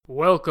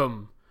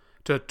Welcome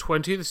to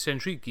 20th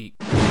Century Geek.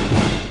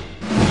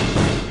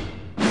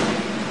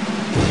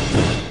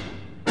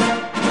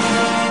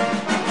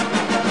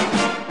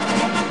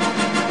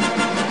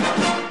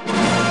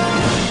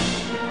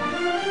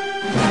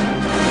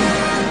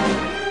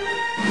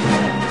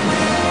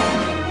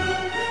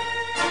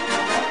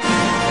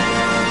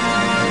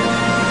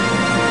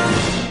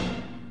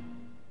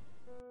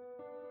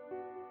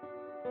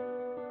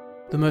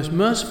 The most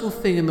merciful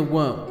thing in the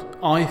world,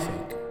 I think,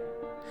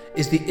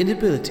 is the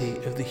inability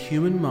of the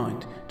human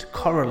mind to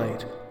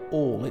correlate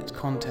all its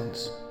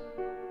contents.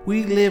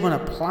 We live on a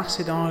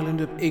placid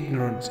island of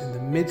ignorance in the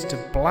midst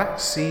of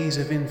black seas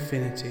of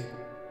infinity,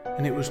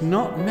 and it was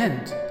not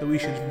meant that we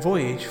should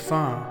voyage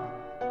far.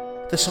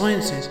 The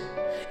sciences,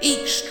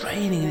 each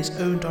straining in its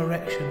own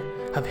direction,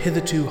 have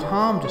hitherto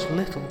harmed us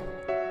little,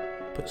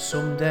 but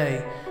some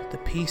day the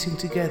piecing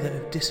together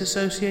of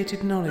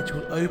disassociated knowledge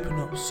will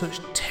open up such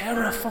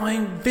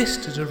terrifying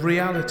vistas of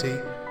reality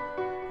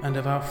and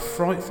of our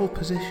frightful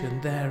position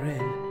therein,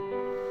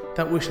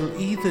 that we shall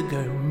either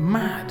go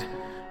mad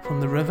from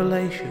the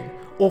revelation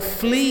or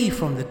flee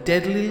from the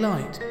deadly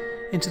light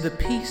into the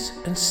peace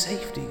and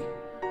safety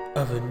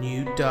of a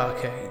new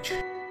dark age.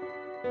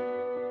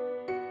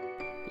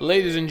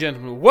 Ladies and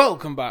gentlemen,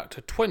 welcome back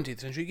to 20th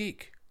Century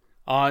Geek.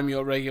 I'm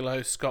your regular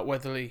host, Scott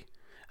Weatherly,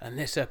 and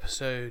this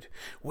episode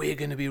we're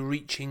going to be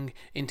reaching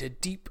into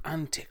deep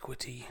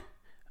antiquity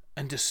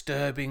and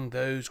disturbing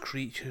those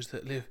creatures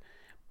that live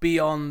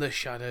beyond the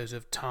shadows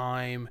of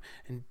time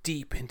and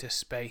deep into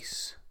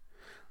space.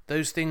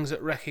 Those things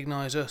that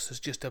recognise us as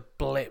just a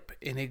blip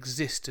in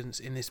existence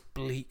in this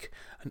bleak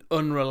and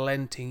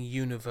unrelenting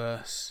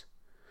universe.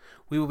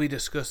 We will be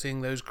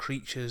discussing those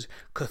creatures,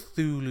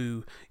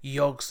 Cthulhu,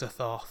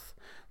 Yog-Sothoth,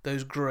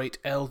 those great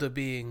elder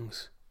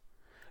beings.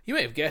 You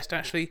may have guessed,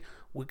 actually,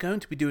 we're going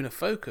to be doing a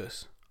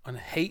focus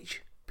on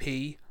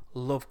H.P.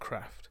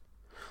 Lovecraft,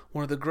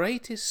 one of the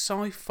greatest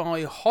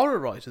sci-fi horror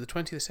writers of the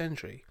 20th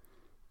century,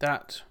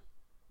 that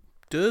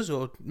does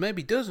or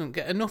maybe doesn't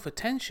get enough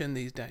attention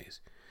these days.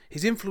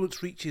 His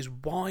influence reaches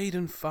wide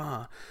and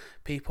far.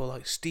 People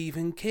like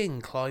Stephen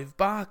King, Clive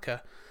Barker,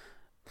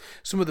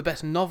 some of the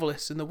best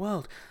novelists in the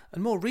world,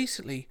 and more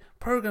recently,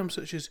 programs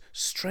such as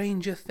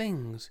Stranger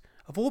Things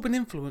have all been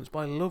influenced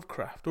by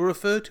Lovecraft, or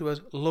referred to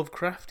as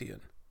Lovecraftian.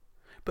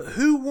 But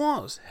who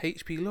was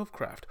H.P.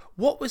 Lovecraft?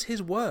 What was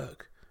his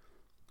work?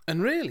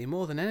 And really,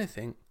 more than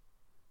anything,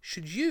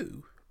 should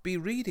you be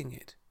reading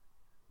it?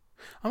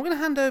 I'm going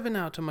to hand over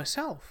now to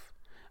myself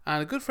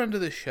and a good friend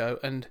of this show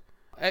and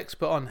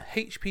expert on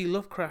H.P.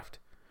 Lovecraft,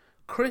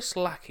 Chris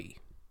Lackey.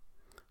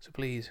 So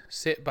please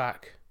sit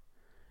back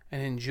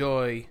and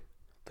enjoy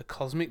the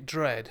cosmic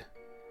dread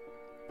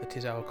that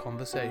is our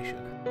conversation.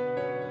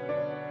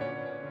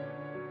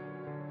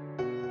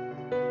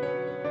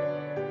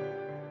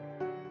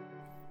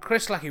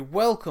 Chris Lackey,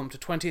 welcome to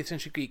 20th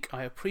Century Geek.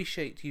 I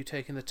appreciate you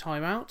taking the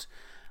time out.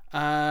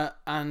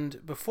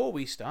 And before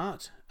we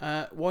start,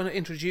 why not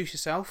introduce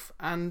yourself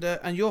and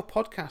your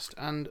podcast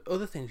and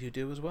other things you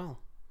do as well?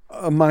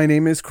 My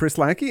name is Chris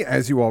Lackey,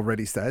 as you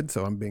already said,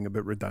 so I'm being a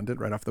bit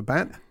redundant right off the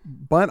bat.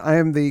 But I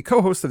am the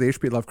co-host of the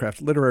H.P.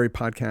 Lovecraft literary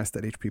podcast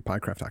at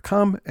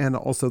hppodcraft.com, and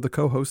also the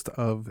co-host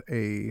of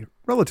a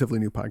relatively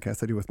new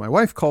podcast I do with my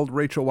wife called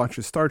Rachel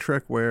Watches Star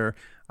Trek, where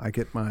I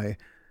get my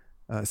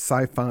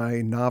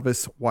sci-fi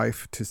novice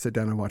wife to sit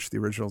down and watch the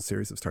original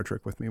series of Star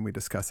Trek with me, and we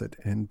discuss it.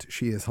 And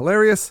she is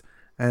hilarious,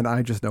 and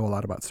I just know a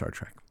lot about Star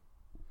Trek.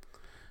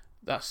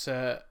 That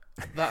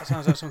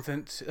sounds like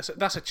something.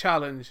 That's a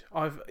challenge.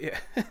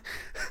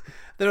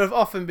 There have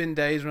often been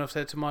days when I've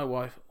said to my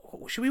wife,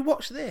 "Should we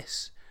watch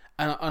this?"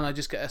 and I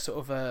just get a sort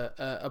of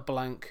a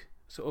blank,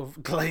 sort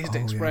of glazed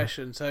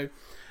expression. Yeah. So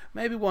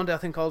maybe one day I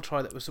think I'll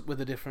try that with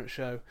a different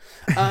show.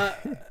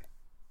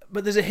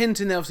 But there's a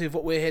hint in there, obviously, of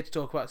what we're here to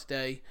talk about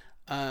today.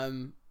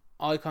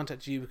 I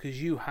contacted you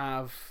because you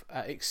have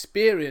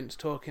experience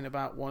talking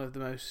about one of the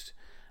most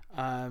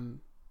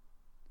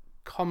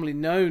commonly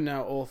known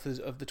now authors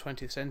of the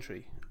 20th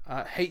century,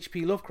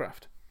 H.P.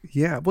 Lovecraft.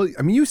 Yeah, well,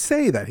 I mean, you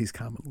say that he's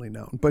commonly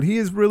known, but he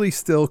is really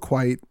still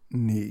quite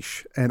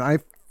niche. And I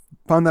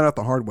found that out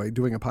the hard way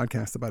doing a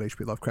podcast about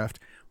H.P. Lovecraft.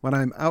 When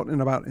I'm out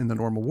and about in the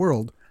normal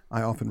world,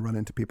 I often run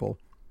into people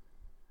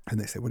and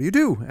they say, "What do you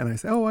do?" And I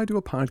say, "Oh, I do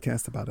a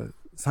podcast about a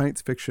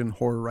science fiction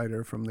horror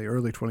writer from the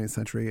early 20th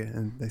century."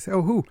 And they say,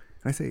 "Oh, who?"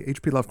 And I say,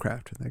 "H.P.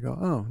 Lovecraft." And they go,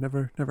 "Oh,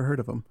 never heard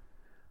of him."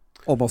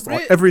 Almost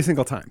every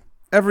single time.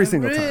 Every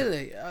single time.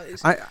 Really?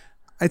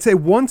 I'd say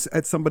once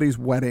at somebody's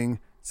wedding,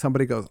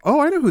 somebody goes, "Oh,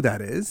 I know who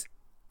that is."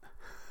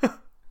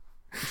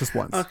 Just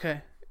once.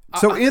 Okay.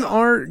 So in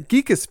our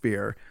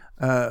geekosphere,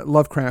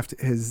 Lovecraft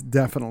has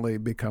definitely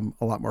become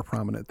a lot more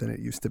prominent than it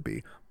used to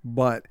be.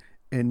 But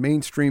in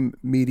mainstream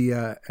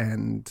media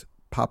and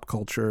pop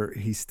culture,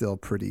 he's still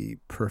pretty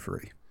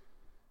periphery.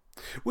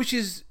 Which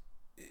is,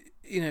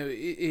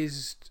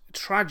 is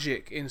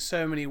tragic in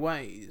so many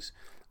ways.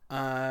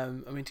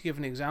 I mean, to give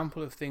an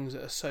example of things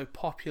that are so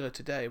popular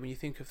today, when you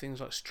think of things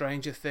like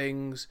Stranger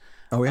Things,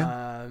 Oh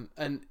yeah.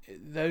 and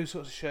those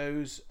sorts of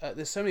shows,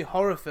 there's so many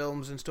horror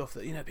films and stuff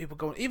that people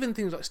go on. Even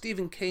things like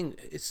Stephen King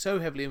is so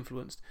heavily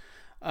influenced.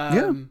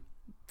 Yeah.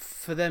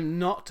 For them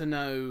not to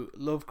know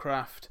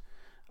Lovecraft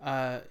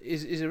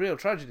is a real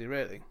tragedy,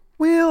 really.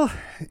 Well,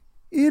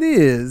 it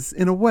is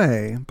in a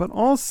way, but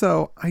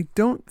also I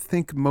don't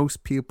think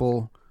most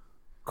people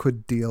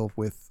could deal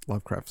with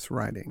Lovecraft's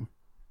writing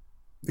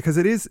because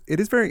it is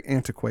very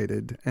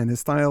antiquated, and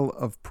his style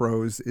of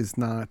prose is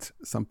not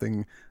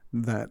something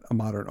that a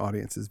modern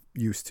audience is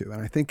used to.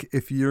 And I think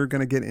if you're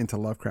going to get into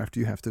Lovecraft,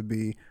 you have to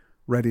be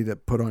ready to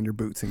put on your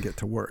boots and get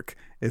to work.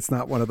 It's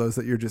not one of those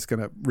that you're just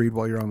going to read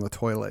while you're on the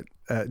toilet.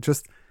 It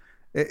just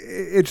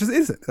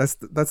isn't.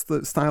 That's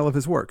the style of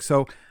his work.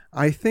 So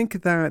I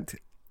think that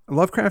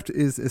Lovecraft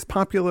is as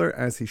popular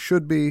as he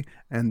should be,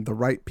 and the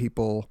right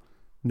people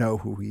know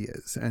who he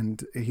is.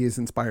 And he has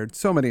inspired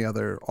so many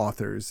other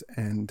authors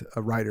and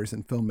writers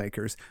and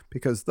filmmakers,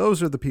 because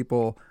those are the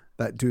people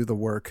that do the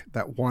work,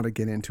 that want to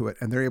get into it,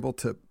 and they're able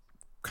to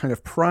kind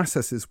of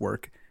process his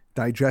work,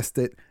 digest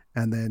it,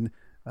 and then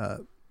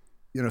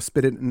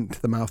spit it into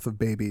the mouth of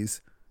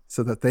babies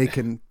so that they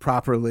can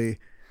properly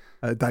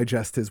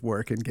digest his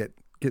work and get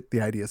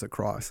the ideas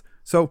across.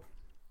 So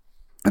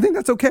I think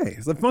that's okay.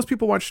 So if most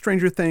people watch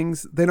Stranger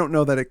Things, they don't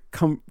know that it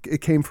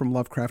came from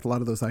Lovecraft. A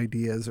lot of those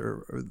ideas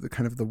or the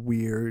kind of the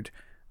weird.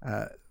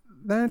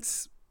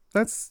 That's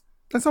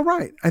all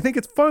right. I think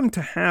it's fun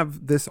to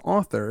have this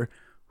author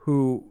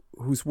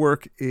whose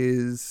work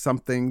is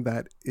something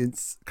that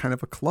it's kind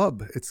of a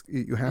club.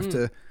 You have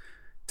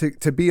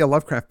to be a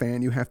Lovecraft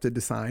fan. You have to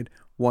decide,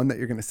 one, that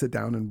you're going to sit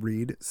down and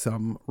read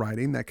some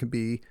writing that can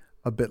be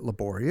a bit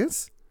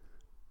laborious,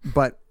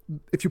 but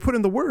if you put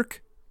in the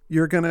work,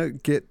 you're going to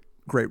get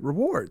great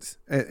rewards,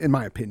 in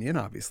my opinion.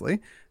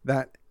 Obviously,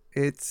 that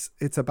it's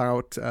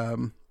about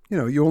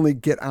you only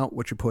get out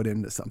what you put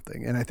into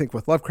something. And I think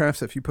with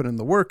Lovecraft, if you put in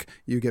the work,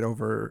 you get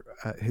over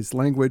his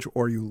language,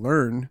 or you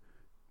learn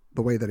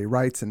the way that he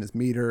writes and his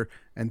meter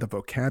and the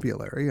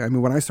vocabulary. I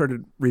mean, when I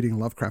started reading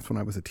Lovecraft when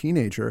I was a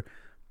teenager,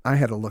 I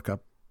had to look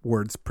up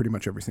words pretty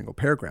much every single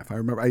paragraph. I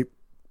remember I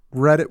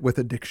read it with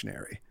a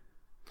dictionary.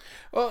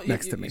 Well,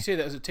 next to me. You see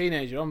that as a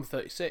teenager. I'm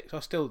 36. I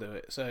still do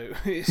it. So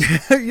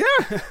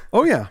yeah.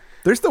 Oh yeah.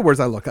 There's the words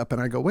I look up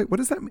and I go, wait, what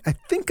does that mean? I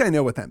think I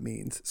know what that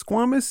means.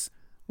 Squamous.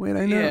 Wait,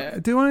 I know. Yeah.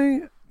 Do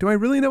I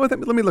really know what that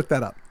means? Let me look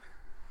that up.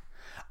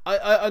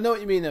 I know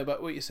what you mean though,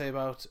 about what you say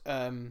about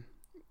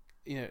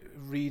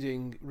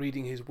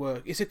reading his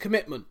work. It's a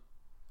commitment.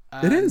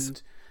 It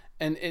is.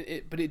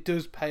 But it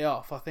does pay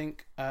off. I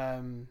think. I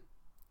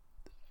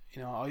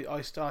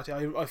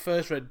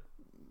first read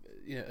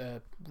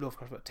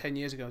Lovecraft about 10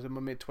 years ago. I was in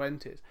my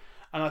mid-20s,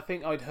 and I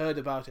think I'd heard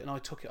about it and I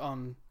took it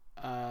on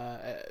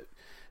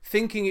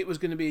thinking it was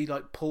going to be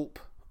like pulp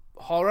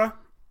horror.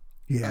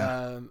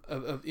 Yeah.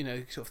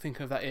 Sort of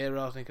thinking of that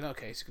era. I was thinking,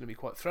 okay, it's going to be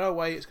quite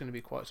throwaway. It's going to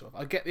be quite sort of,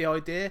 I get the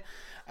idea,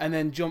 and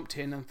then jumped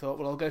in and thought,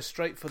 well, I'll go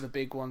straight for the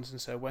big ones, and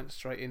so went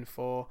straight in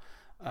for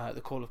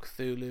the Call of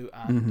Cthulhu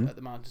and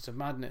the Mountains of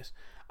Madness.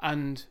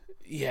 And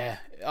yeah,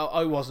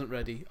 I wasn't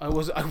ready. I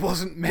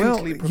wasn't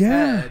mentally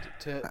prepared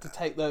to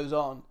take those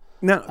on.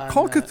 Now,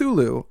 Call of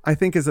Cthulhu, I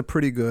think, is a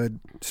pretty good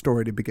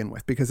story to begin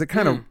with, because it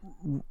kind of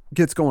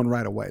gets going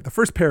right away. The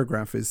first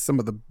paragraph is some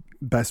of the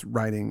best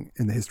writing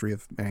in the history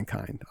of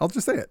mankind. I'll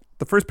just say it.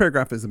 The first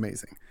paragraph is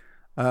amazing.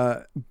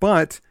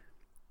 But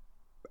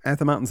at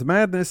the Mountains of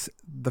Madness,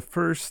 the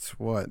first,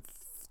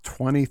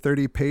 20,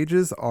 30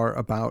 pages are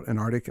about an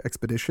Arctic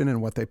expedition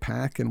and what they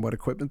pack and what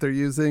equipment they're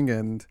using.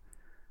 And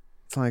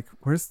it's like,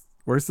 where's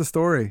the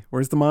story?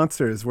 Where's the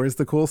monsters? Where's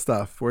the cool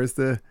stuff? Where's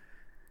the...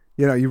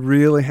 you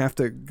really have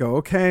to go,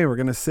 okay, we're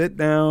going to sit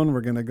down.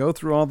 We're going to go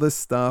through all this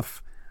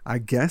stuff. I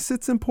guess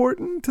it's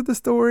important to the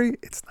story.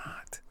 It's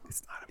not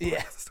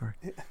important to the story.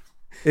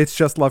 It's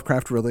just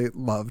Lovecraft really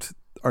loved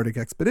Arctic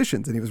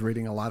expeditions, and he was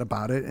reading a lot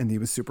about it, and he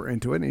was super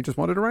into it, and he just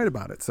wanted to write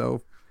about it.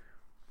 So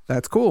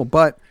that's cool.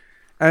 But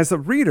as a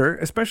reader,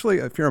 especially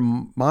if you're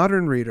a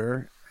modern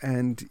reader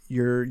and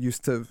you're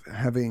used to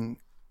having,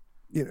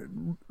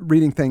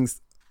 reading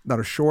things that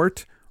are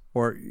short,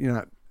 or you're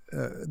not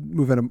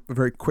move at a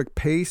very quick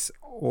pace,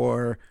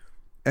 or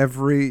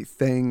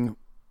everything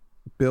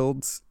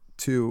builds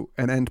to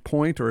an end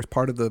point or is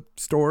part of the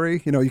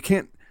story. You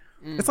can't.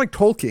 It's like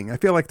Tolkien. I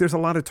feel like there's a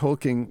lot of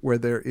Tolkien where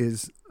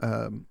there's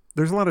a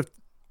lot of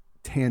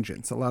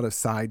tangents, a lot of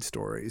side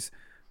stories,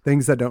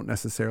 things that don't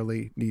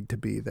necessarily need to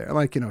be there.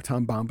 Like,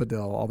 Tom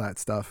Bombadil, all that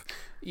stuff.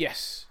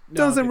 Yes.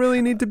 Doesn't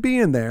really need to be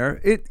in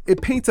there.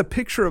 It paints a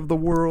picture of the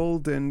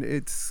world and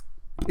it's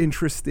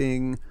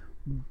interesting,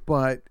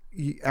 but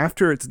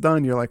after it's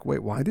done, you're like,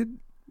 wait, why did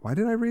I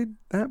read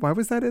that? Why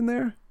was that in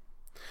there?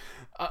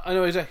 I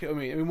know exactly what I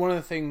mean. I mean, one of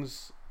the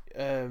things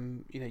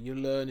you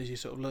learn as you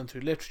sort of learn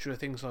through literature are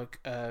things like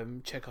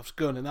Chekhov's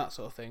gun and that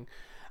sort of thing.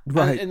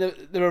 Right. And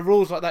there are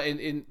rules like that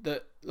in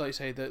that, like you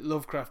say, that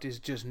Lovecraft is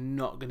just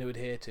not going to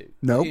adhere to.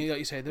 Nope. Like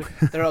you say,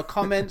 there are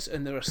comments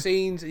and there are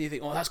scenes, and you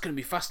think, oh, that's going to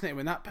be fascinating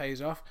when that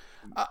pays off.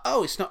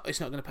 It's not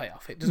going to pay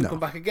off. It doesn't come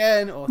back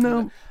again. Or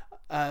No.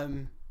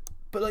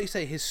 but like you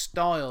say, his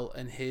style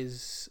and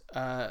his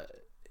the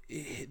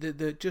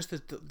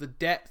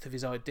depth of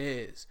his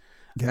ideas.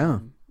 Yeah.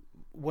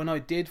 One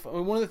of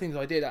the things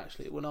I did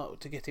actually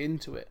to get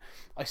into it,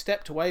 I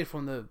stepped away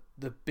from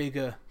the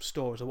bigger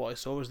stories, or what I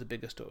saw as the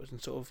bigger stories,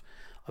 and sort of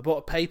I bought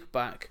a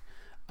paperback,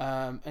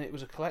 and it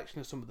was a collection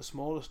of some of the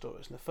smaller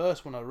stories. And the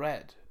first one I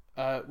read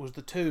was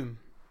The Tomb.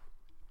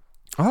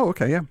 Oh,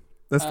 okay, yeah.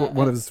 That's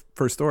one of his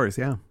first stories,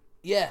 yeah.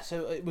 Yeah,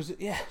 so it was,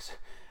 yes.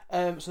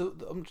 So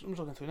I'm just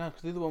looking through now,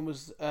 because the other one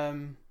was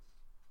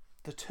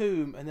The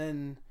Tomb, and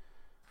then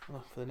I'm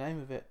looking for the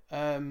name of it.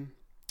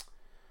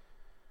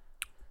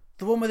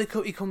 The one where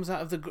he comes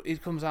out of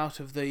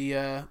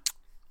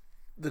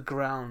the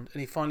ground, and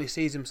he finally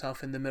sees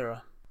himself in the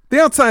mirror. The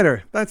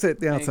Outsider. That's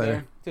it. The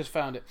Outsider. Just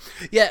found it.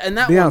 Yeah, and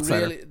that The one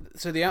Outsider. really.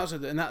 So The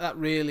Outsider, and that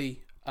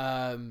really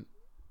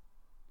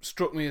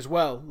struck me as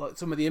well. Like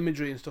some of the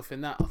imagery and stuff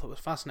in that, I thought was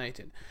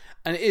fascinating.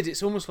 And it is.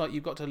 It's almost like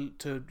you've got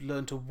to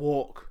learn to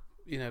walk.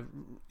 You know,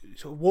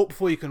 sort of walk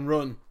before you can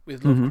run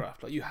with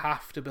Lovecraft. Like you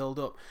have to build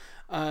up.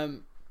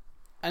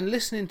 And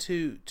listening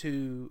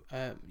to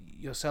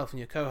yourself and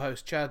your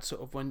co-host Chad,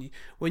 sort of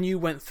when you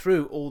went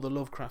through all the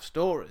Lovecraft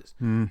stories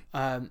in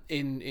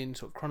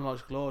sort of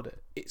chronological order,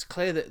 it's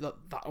clear that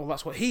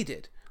that's what he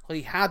did. Well,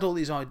 he had all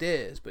these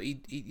ideas, but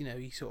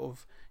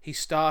he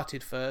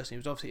started first. And he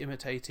was obviously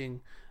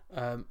imitating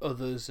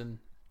others, and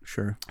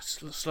Sure.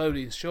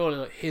 slowly and surely,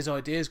 like, his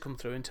ideas come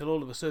through until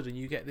all of a sudden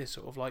you get this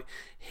sort of like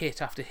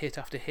hit after hit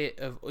after hit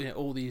of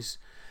all these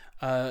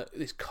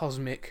this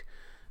cosmic.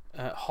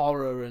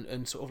 Horror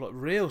and sort of like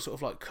real sort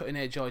of like cutting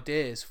edge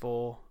ideas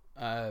for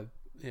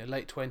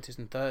late 20s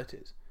and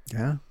 30s.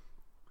 Yeah.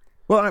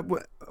 Well,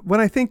 what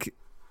I think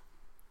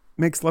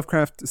makes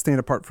Lovecraft stand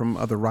apart from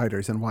other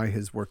writers and why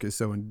his work is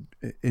so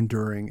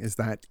enduring is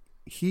that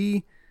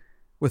he,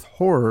 with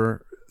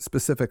horror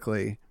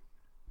specifically,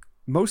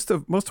 most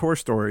horror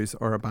stories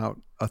are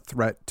about a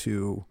threat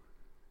to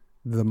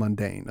the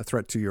mundane, a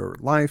threat to your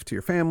life, to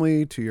your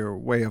family, to your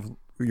way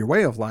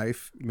of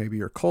life, maybe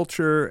your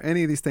culture,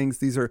 any of these things.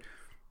 These are,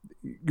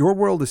 your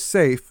world is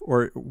safe,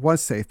 or it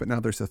was safe, but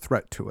now there's a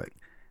threat to it.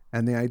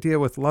 And the idea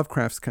with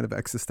Lovecraft's kind of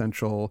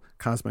existential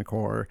cosmic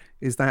horror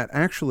is that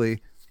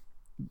actually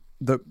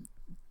the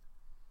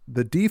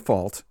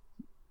default,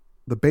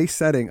 the base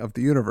setting of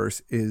the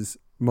universe is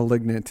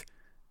malignant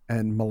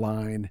and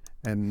malign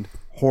and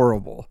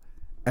horrible.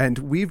 And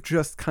we've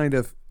just kind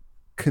of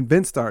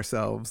convinced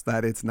ourselves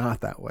that it's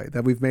not that way,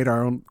 that we've made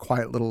our own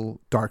quiet little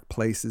dark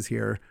places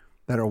here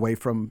that are away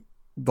from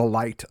the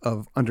light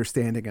of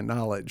understanding and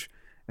knowledge,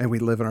 and we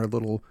live in our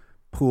little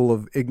pool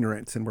of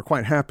ignorance, and we're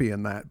quite happy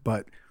in that.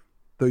 But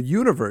the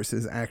universe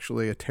is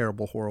actually a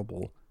terrible,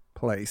 horrible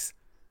place,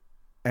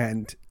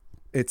 and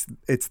it's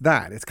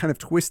kind of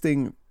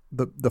twisting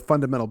the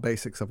fundamental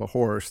basics of a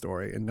horror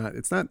story, and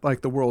it's not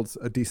like the world's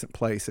a decent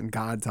place and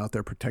God's out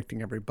there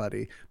protecting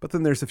everybody, but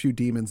then there's a few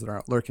demons that are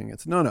out lurking.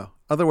 It's no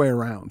other way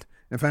around.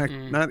 In fact,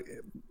 not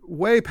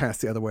way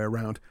past the other way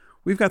around.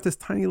 We've got this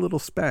tiny little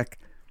speck,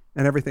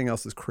 and everything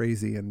else is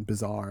crazy and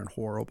bizarre and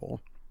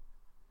horrible.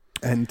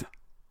 And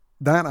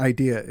that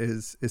idea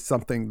is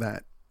something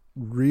that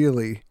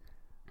really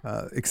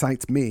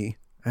excites me,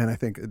 and I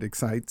think it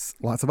excites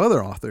lots of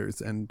other authors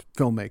and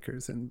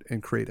filmmakers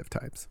and creative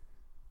types.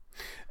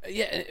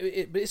 Yeah,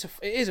 but it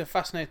is a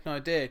fascinating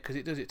idea, because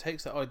it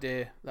takes that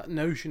idea, that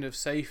notion of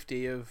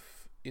safety of,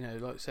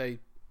 like say,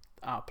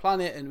 our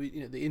planet and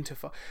the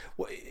interface.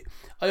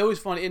 I always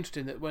find it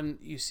interesting that when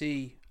you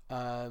see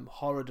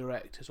horror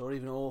directors or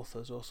even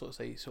authors or sort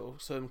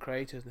of certain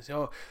creators, and they say,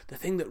 oh, the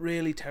thing that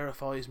really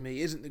terrifies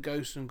me isn't the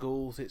ghosts and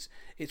ghouls, it's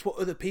what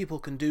other people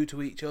can do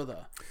to each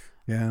other.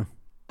 Yeah.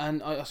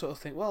 And I sort of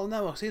think, well,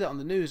 no, I see that on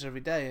the news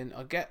every day, and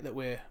I get that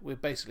we're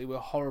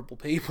horrible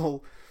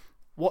people.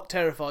 What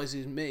terrifies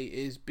me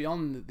is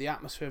beyond the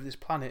atmosphere of this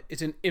planet,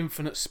 it's an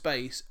infinite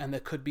space, and there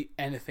could be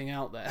anything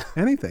out there.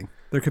 Anything.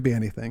 There could be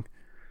anything.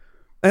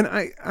 And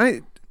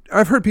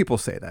I've heard people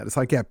say that. It's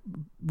like, yeah,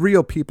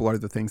 real people are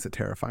the things that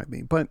terrify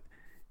me. But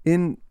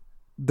in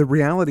the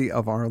reality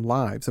of our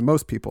lives, and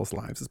most people's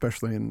lives,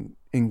 especially in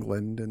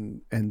England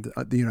and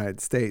the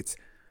United States,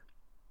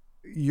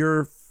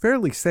 you're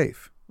fairly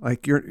safe.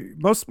 Like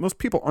most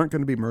people aren't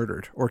going to be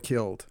murdered or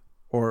killed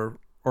or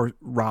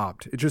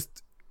robbed. It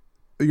just,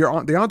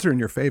 the odds are in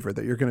your favor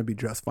that you're going to be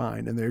just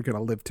fine and they're going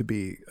to live to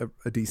be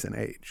a decent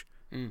age.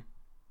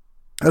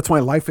 That's why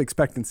life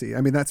expectancy,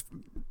 that's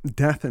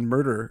death and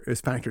murder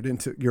is factored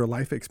into your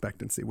life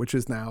expectancy, which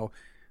is now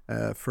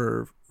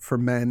for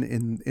men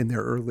in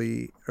their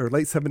early or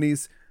late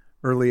 70s,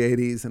 early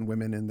 80s, and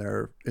women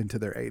into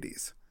their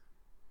 80s.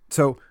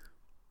 So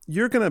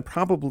you're going to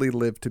probably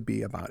live to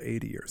be about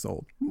 80 years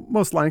old,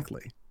 most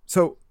likely.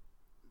 So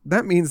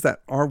that means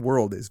that our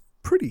world is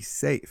pretty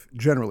safe,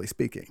 generally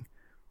speaking.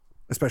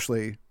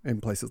 especially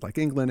in places like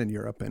England and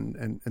Europe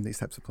and these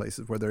types of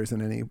places where there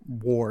isn't any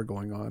war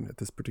going on at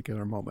this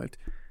particular moment.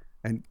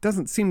 And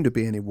doesn't seem to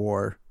be any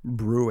war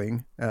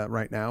brewing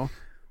right now.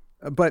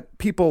 But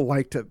people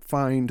like to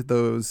find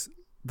those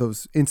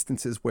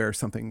instances where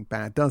something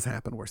bad does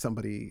happen, where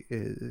somebody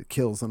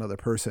kills another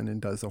person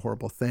and does a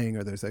horrible thing,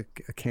 or there's a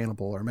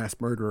cannibal or mass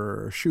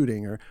murderer or a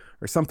shooting or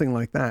something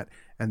like that.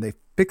 And they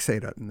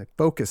fixate it and they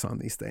focus on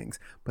these things.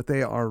 But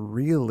they are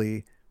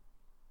really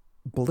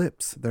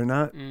blips. They're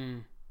not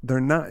in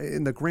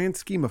the grand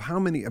scheme of how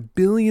many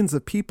billions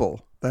of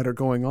people that are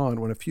going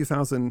on when a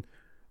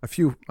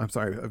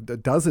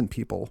dozen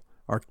people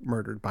are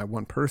murdered by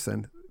one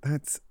person.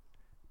 That's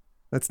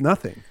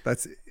nothing.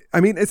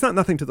 It's not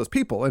nothing to those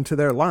people, and to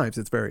their lives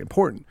it's very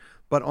important.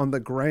 But on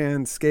the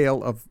grand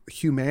scale of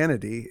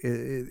humanity,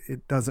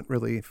 it doesn't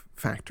really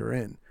factor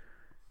in.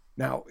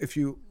 Now, if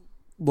you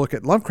look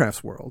at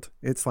Lovecraft's world,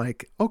 it's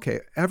like, okay,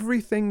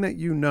 everything that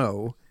you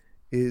know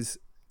is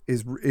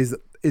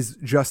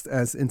just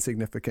as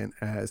insignificant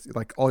as,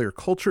 like, all your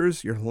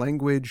cultures, your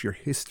language, your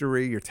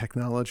history, your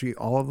technology.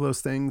 All of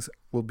those things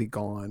will be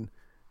gone,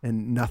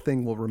 and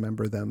nothing will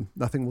remember them.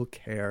 Nothing will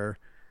care.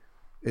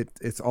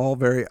 It's all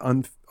very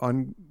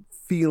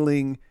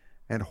unfeeling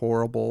and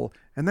horrible,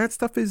 and that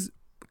stuff is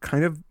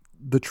kind of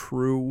the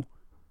true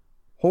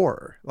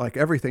horror. Like,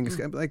 everything is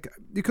like,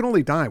 you can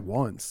only die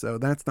once, so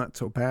that's not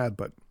so bad.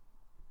 But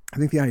I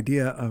think the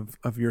idea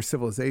of your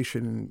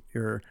civilization,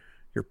 your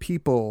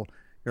people,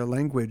 your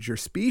language, your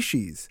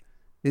species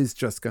is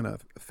just gonna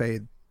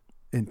fade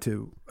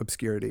into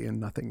obscurity and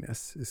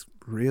nothingness is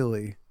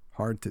really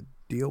hard to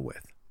deal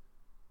with.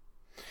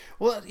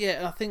 Well,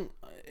 yeah, I think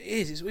it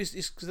is.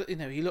 It's 'cause,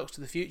 he looks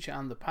to the future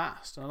and the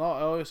past, and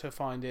I also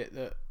find it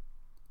that,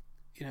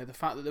 the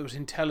fact that there was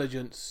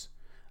intelligence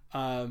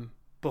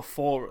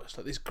before us,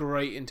 like this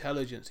great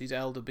intelligence, these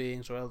elder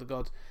beings or elder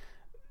gods,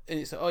 and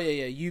it's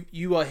like,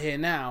 you are here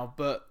now,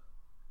 but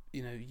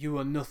you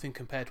are nothing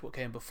compared to what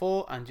came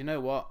before, and you know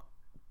what?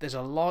 There's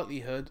a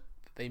likelihood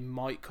that they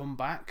might come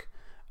back,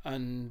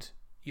 and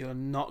you're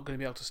not going to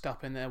be able to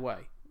step in their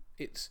way.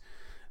 It's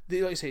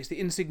like you say, it's the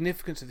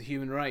insignificance of the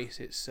human race.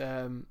 It's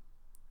it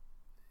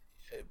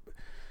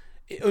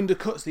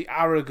undercuts the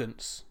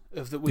arrogance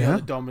of that we are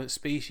the dominant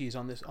species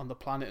on the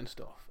planet and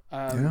stuff.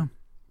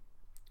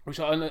 Which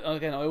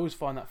I always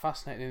find that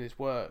fascinating in his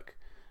work.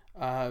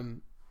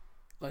 Like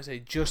I say,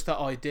 just that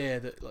idea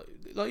that,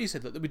 like you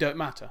said, that we don't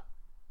matter,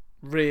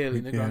 really,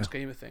 in the grand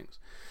scheme of things.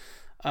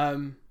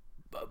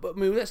 But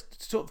let's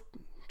sort of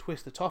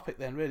twist the topic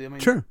then. Really,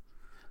 sure.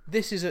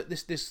 This is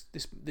this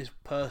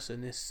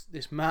person,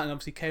 this man,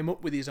 obviously came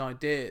up with these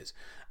ideas,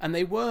 and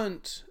they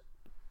weren't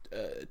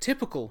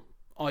typical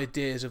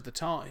ideas of the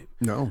time.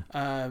 No.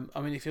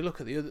 If you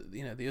look at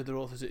the other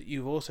authors that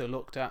you've also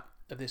looked at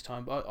this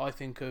time, but I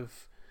think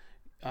of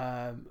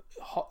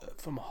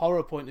from a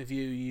horror point of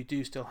view, you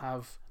do still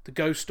have the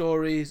ghost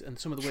stories and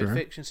some of the weird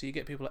fiction. So you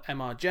get people like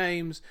M.R.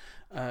 James,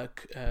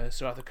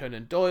 Sir Arthur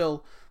Conan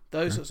Doyle,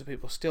 those sorts of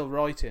people still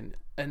writing,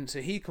 and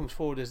so he comes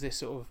forward as this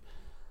sort of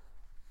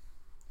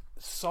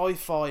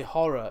sci-fi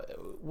horror.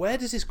 Where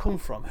does this come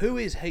from? Who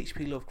is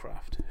H.P.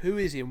 Lovecraft? Who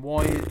is he, and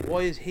why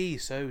is he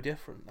so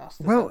different? That's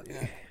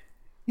the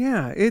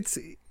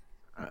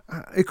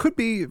it could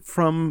be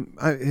from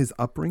his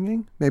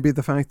upbringing, maybe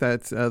the fact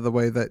that the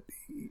way that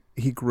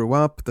he grew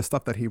up, the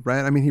stuff that he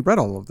read. He read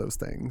all of those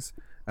things.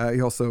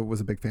 He also was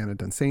a big fan of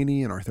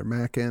Dunsany and Arthur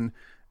Machen,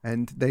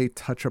 and they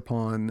touch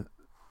upon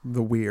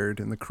the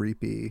weird and the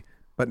creepy,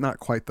 but not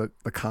quite the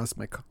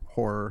cosmic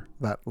horror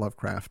that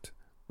Lovecraft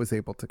was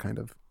able to kind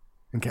of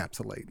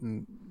encapsulate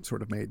and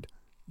sort of made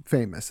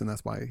famous, and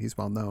that's why he's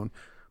well known.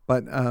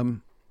 But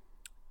do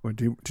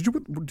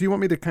you want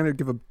me to kind of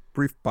give a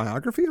brief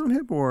biography on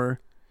him, or?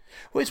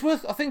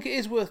 Well, I think it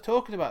is worth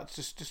talking about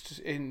just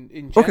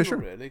in general,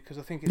 really, because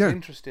I think it's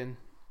interesting.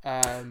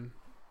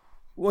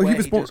 Where he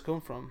does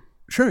come from.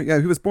 Sure, yeah,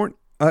 he was born.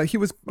 H.P.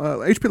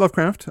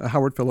 Lovecraft,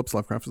 Howard Phillips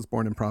Lovecraft, was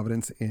born in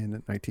Providence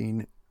in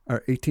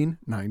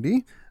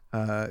 1890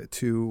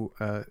 to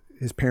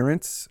his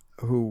parents,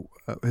 who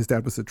his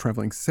dad was a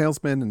traveling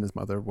salesman and his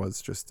mother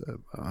was just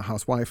a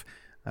housewife.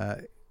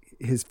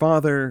 His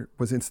father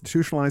was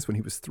institutionalized when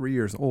he was 3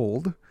 years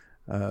old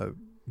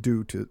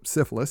due to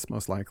syphilis,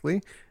 most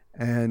likely,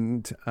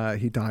 and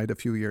he died a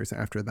few years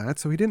after that.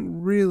 So he didn't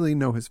really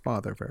know his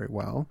father very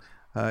well.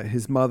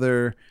 His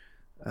mother...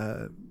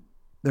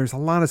 there's a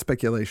lot of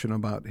speculation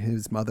about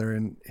his mother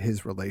and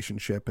his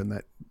relationship, and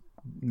that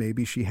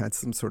maybe she had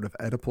some sort of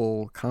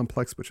Oedipal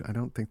complex, which I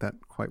don't think that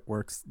quite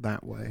works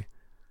that way.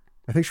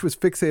 I think she was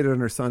fixated on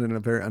her son in a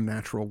very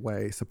unnatural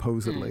way,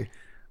 supposedly.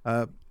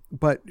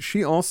 But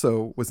she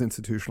also was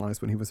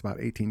institutionalized when he was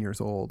about 18 years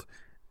old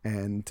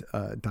and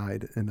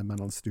died in a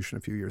mental institution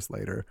a few years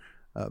later.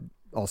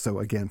 Also,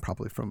 again,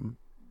 probably from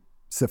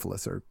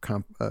syphilis or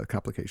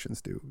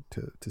complications due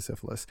to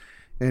syphilis.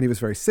 And he was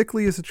very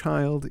sickly as a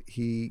child.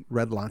 He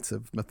read lots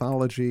of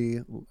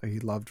mythology. He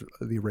loved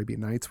the Arabian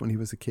Nights when he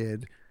was a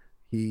kid.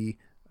 He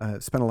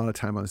spent a lot of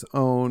time on his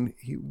own.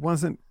 He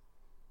wasn't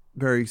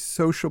very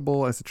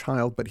sociable as a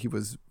child, but he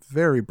was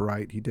very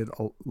bright. He did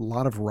a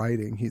lot of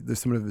writing. There's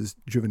some of his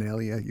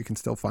juvenilia you can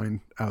still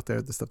find out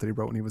there, the stuff that he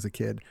wrote when he was a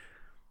kid,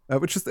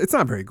 which is, it's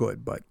not very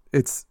good, but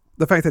it's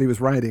the fact that he was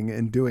writing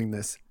and doing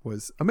this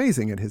was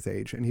amazing at his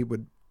age. And he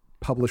would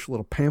publish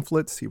little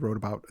pamphlets. He wrote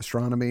about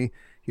astronomy.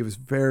 He was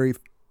very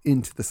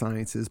into the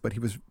sciences, but he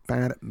was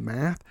bad at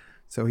math.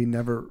 So he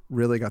never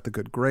really got the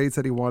good grades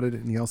that he wanted.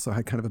 And he also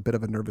had kind of a bit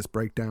of a nervous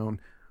breakdown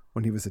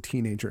when he was a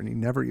teenager, and he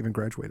never even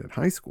graduated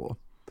high school.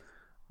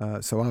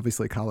 So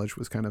obviously college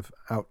was kind of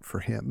out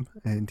for him,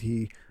 and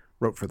he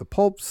wrote for the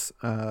pulps.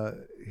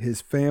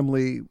 His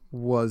family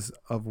was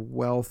of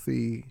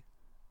wealthy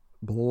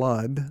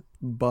blood,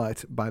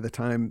 but by the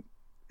time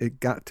it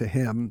got to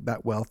him,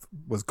 that wealth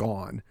was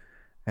gone,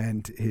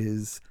 and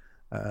his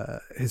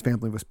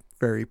family was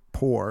very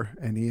poor,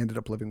 and he ended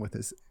up living with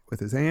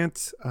his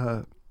aunts,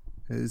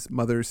 his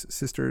mother's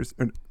sisters,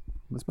 or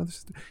his mother's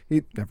sister.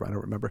 I don't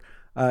remember.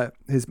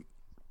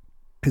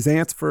 His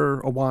aunts for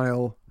a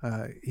while.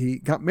 He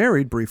got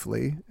married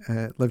briefly,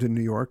 lived in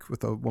New York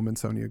with a woman,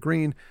 Sonia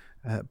Green,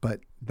 but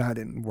that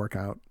didn't work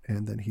out.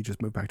 And then he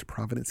just moved back to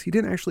Providence. He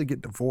didn't actually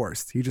get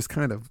divorced. He just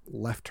kind of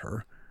left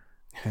her,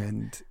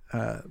 and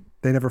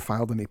they never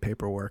filed any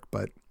paperwork.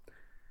 But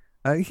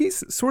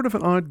he's sort of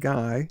an odd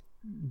guy,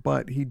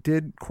 but he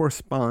did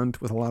correspond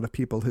with a lot of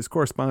people. His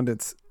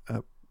correspondence,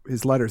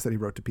 his letters that he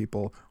wrote to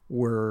people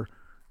were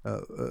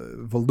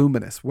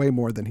voluminous, way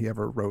more than he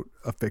ever wrote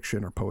a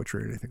fiction or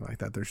poetry or anything like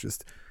that. There's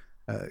just,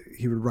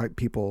 he would write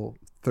people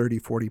 30,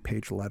 40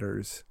 page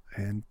letters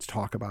and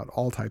talk about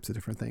all types of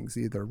different things,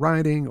 either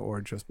writing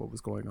or just what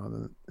was going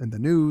on in the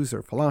news,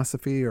 or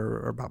philosophy,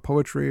 or about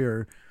poetry,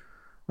 or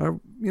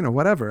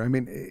whatever. I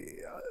mean,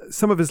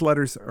 some of his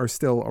letters are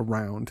still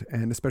around,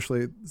 and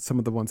especially some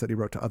of the ones that he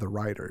wrote to other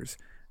writers.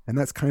 And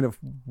that's kind of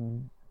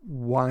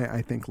why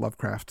I think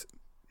Lovecraft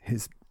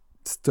has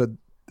stood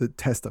the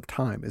test of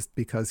time, is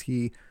because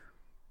he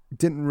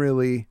didn't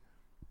really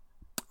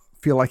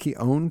feel like he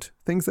owned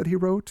things that he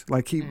wrote.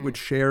 Like he would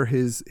share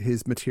his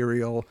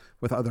material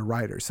with other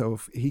writers. So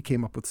if he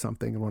came up with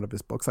something in one of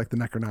his books, like the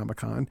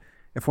Necronomicon,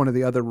 if one of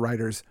the other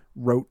writers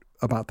wrote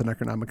about the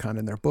Necronomicon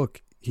in their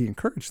book, he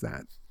encouraged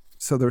that.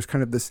 So there's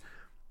kind of this,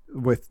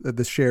 with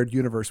this shared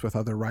universe with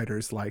other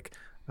writers like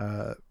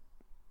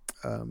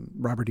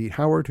Robert E.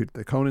 Howard, who did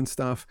the Conan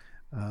stuff,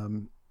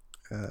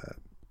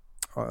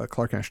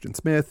 Clark Ashton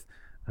Smith,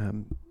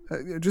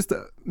 just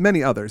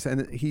many others.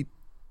 And he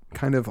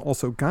kind of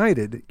also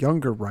guided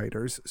younger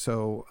writers.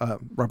 So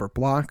Robert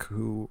Bloch,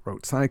 who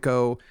wrote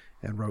Psycho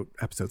and wrote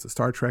episodes of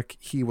Star Trek,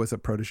 he was a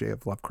protege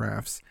of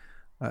Lovecraft's.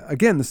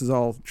 Again, this is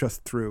all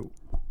just through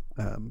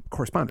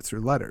correspondence,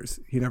 through letters.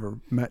 He never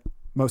met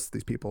most of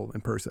these people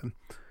in person.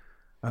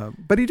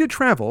 But he did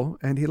travel,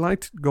 and he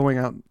liked going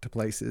out to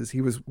places.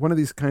 He was one of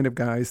these kind of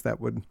guys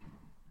that would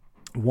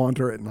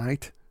wander at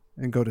night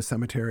and go to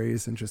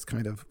cemeteries and just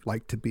kind of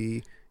like to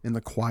be in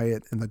the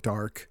quiet, in the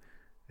dark.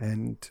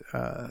 And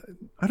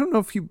I don't know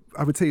if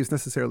I would say he was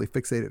necessarily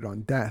fixated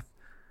on death,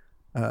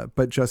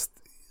 but just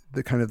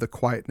the kind of the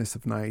quietness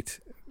of night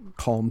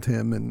calmed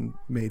him and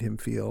made him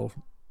feel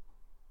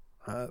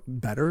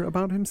better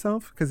about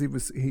himself, because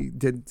he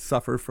did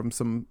suffer from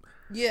some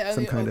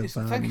kind of.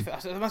 Thank you.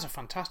 That's a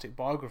fantastic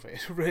biography.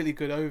 It's a really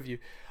good overview.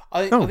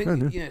 I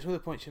think it's one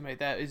of the points you made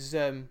there is.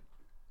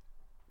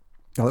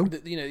 Hello.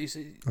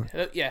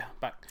 Yeah,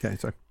 back. Okay,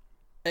 sorry.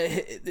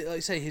 Like I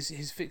say,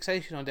 his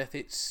fixation on death.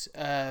 It's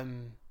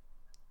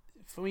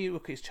from when you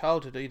look at his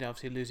childhood.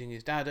 Obviously losing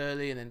his dad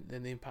early, and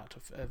then the impact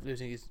of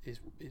losing his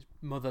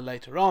mother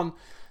later on.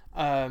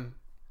 And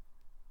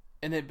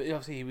then, but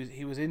obviously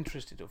he was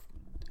interested. I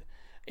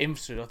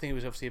think he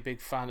was obviously a big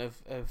fan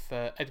of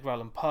Edgar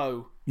Allan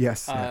Poe.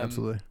 Yes,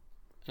 absolutely.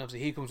 And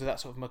obviously he comes with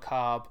that sort of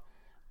macabre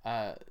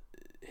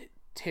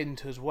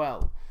tint as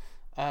well.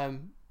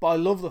 But I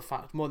love the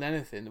fact, more than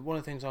anything, one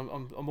of the things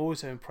I'm always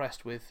so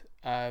impressed with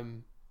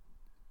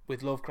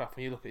Lovecraft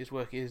when you look at his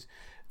work is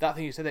that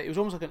thing you said there. It was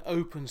almost like an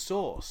open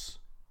source,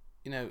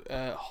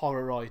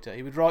 horror writer.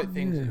 He would write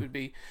things that would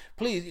be,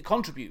 please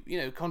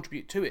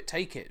contribute to it,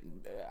 take it,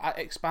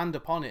 expand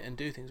upon it, and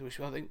do things, which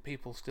I think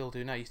people still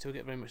do now. You still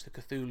get very much the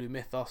Cthulhu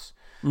mythos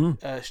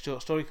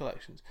short story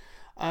collections,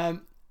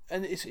 and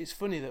it's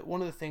funny that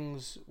one of the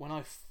things when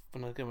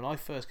I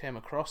first came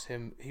across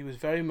him, he was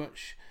very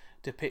much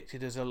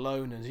depicted as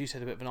alone, as you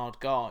said, a bit of an odd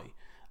guy.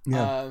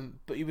 Yeah.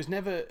 But he was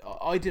never.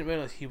 I didn't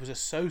realize he was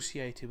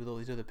associated with all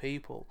these other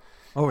people.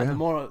 Oh, and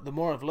yeah. The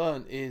more I've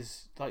learned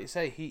is, like you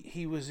say,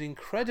 he was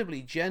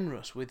incredibly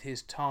generous with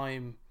his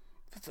time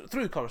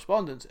through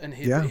correspondence and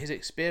his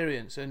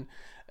experience and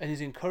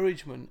his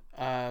encouragement.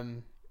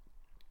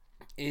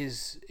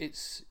 It's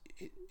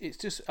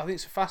just, I think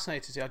it's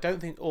fascinating to see. I don't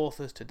think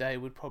authors today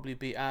would probably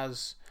be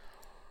as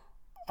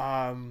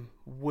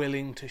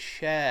willing to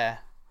share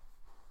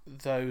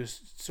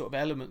those sort of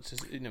elements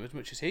as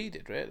much as he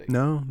did, really.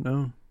 No.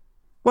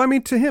 Well, I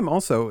mean, to him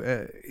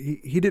also,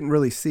 he didn't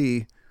really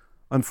see,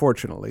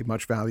 unfortunately,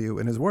 much value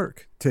in his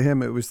work. To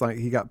him, it was like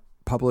he got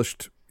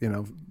published,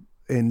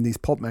 in these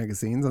pulp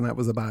magazines, and that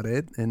was about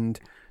it. And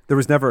there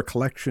was never a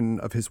collection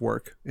of his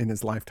work in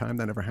his lifetime.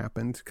 That never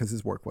happened because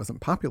his work wasn't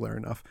popular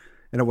enough.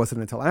 And it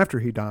wasn't until after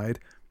he died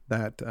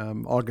that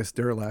August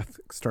Derleth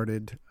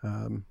started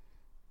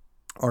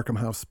Arkham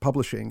House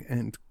Publishing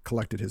and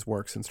collected his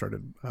works and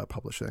started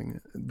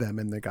publishing them,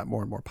 and they got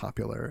more and more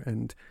popular.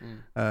 And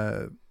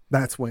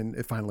that's when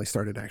it finally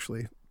started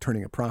actually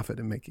turning a profit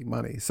and making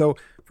money. So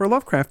for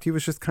Lovecraft, he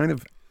was just kind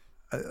of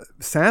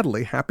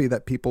sadly happy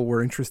that people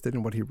were interested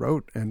in what he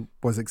wrote and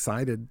was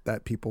excited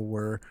that people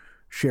were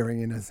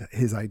sharing in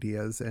his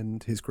ideas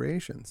and his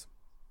creations.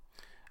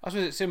 I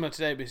suppose it's similar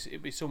today.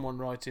 It'd be someone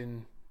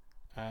writing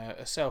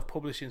a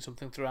self-publishing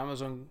something through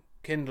Amazon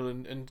Kindle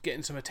and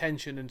getting some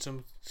attention and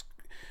some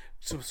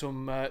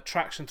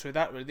traction through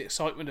that. Really, the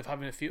excitement of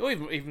having a few, or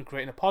even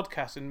creating a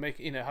podcast and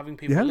having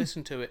people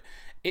listen to it.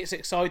 It's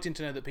exciting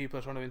to know that people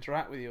are trying to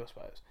interact with you, I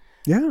suppose.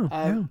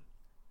 Yeah.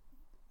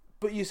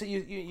 But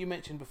you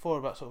mentioned before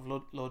about sort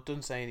of Lord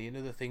Dunsany and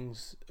other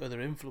things,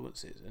 other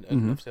influences,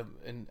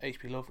 and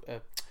H.P. Love,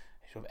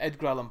 sort of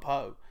Edgar Allan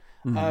Poe.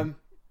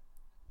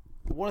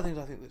 One of the things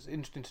I think that's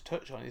interesting to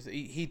touch on is that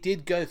he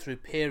did go through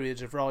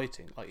periods of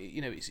writing. Like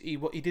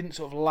he didn't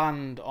sort of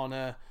land on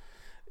a.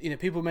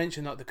 People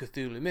mention like the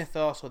Cthulhu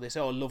mythos, or they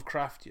say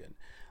Lovecraftian,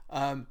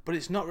 but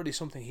it's not really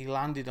something he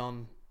landed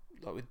on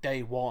like with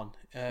day one.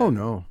 Oh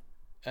no.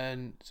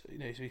 And so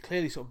he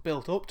clearly sort of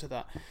built up to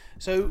that.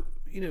 So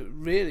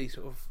really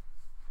sort of,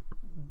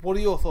 what are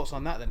your thoughts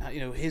on that then?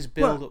 His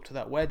build up to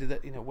that. Where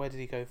did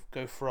he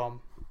go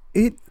from?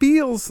 It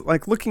feels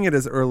like, looking at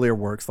his earlier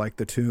works like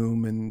The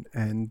Tomb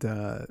and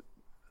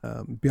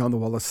Beyond the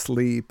Wall of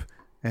Sleep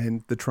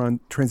and the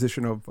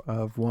transition of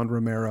Juan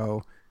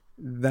Romero,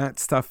 that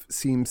stuff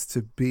seems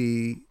to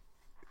be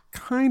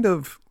kind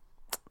of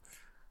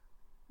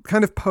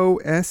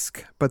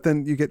Poe-esque, but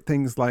then you get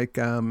things like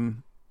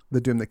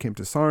The Doom That Came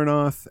to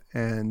Sarnath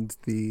and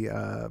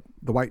the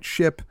White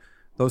Ship.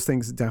 Those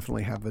things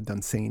definitely have a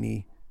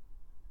Dunsany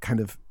kind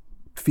of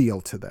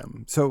feel to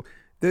them. So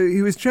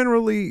he was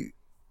generally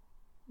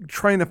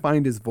trying to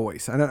find his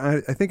voice. And I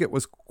think it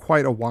was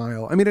quite a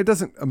while. I mean, it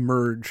doesn't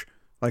emerge,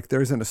 like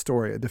there isn't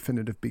a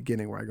definitive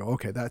beginning where I go,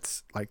 okay,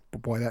 that's like,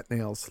 boy, that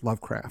nails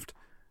Lovecraft,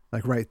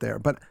 like right there.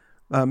 But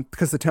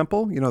because The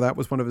Temple, that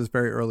was one of his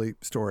very early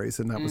stories,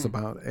 and that was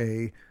about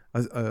a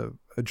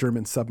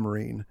German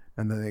submarine,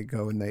 and then they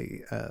go and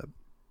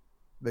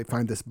they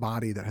find this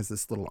body that has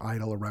this little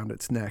idol around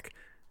its neck,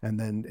 and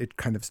then it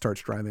kind of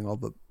starts driving all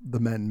the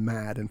men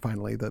mad, and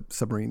finally the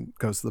submarine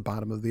goes to the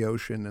bottom of the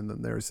ocean, and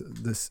then there's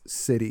this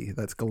city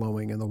that's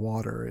glowing in the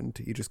water, and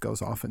he just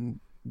goes off and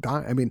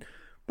dies. I mean,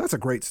 that's a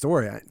great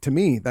story. To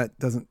me, that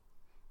doesn't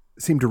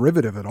seem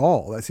derivative at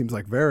all. That seems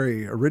like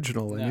very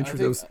original and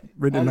interesting. It was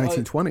written in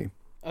 1920.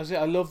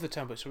 I love The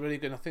Temple. It's really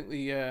good. I think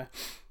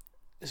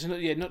it's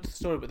not the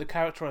story, but the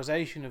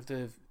characterization of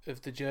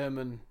the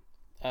German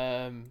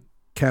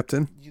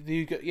captain.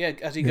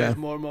 As he goes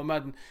more and more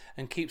mad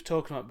and keeps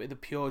talking about the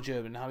pure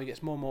German, how he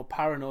gets more and more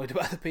paranoid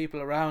about the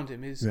people around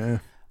him. It's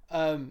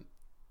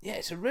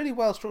a really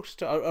well structured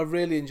story. I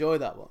really enjoy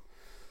that one.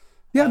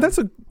 Yeah, that's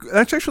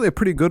actually a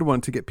pretty good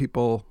one to get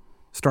people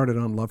started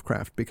on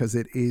Lovecraft, because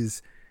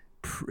it's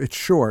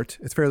short,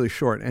 it's fairly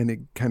short, and it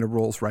kind of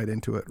rolls right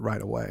into it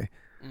right away.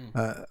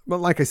 But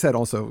like I said,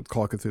 also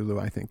Call of Cthulhu,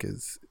 I think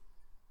is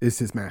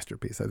his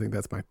masterpiece. I think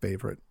that's my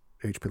favorite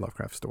H.P.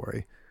 Lovecraft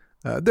story.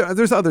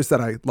 There's others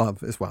that I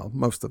love as well.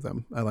 Most of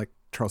them. I like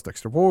Charles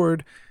Dexter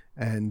Ward,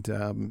 and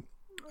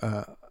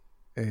I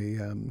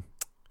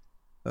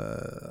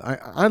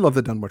love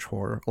the Dunwich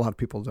Horror. A lot of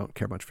people don't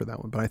care much for that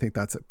one, but I think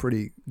that's a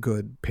pretty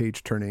good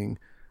page-turning,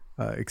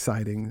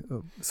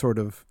 exciting, sort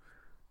of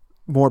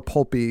more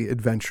pulpy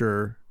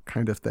adventure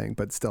kind of thing,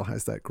 but still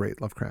has that great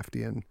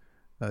Lovecraftian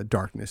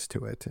darkness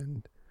to it.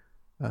 And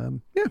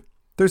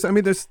there's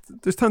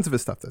tons of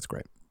his stuff that's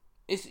great.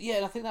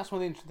 And I think that's one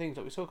of the interesting things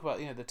that we talk about.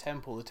 The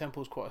Temple. The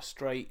Temple's quite a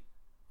straight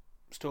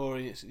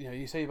story. It's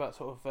you say about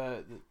sort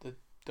of the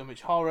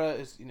Dunwich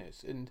Horror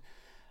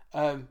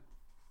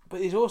but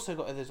he's also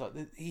got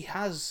he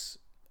has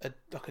a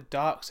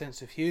dark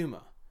sense of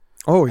humour.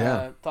 Oh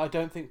yeah. That I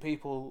don't think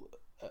people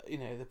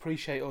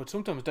appreciate or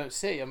sometimes don't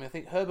see. I mean, I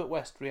think Herbert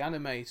West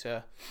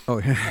Reanimator. Oh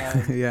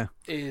yeah.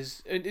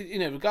 Is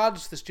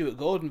regardless of the Stuart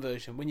Gordon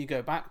version, when you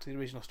go back to the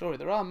original story,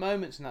 there are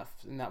moments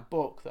in that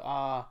book that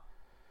are.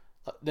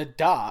 They're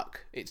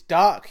dark. It's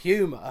dark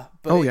humor,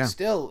 but it's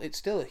still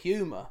a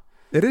humor.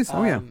 It is.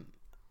 And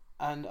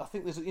I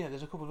think there's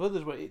a couple of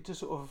others where it just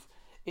sort of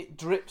it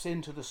drips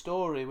into the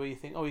story where you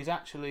think, he's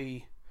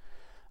actually,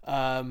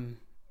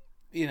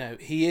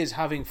 he is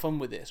having fun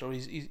with this, or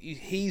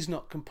he's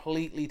not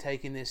completely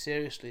taking this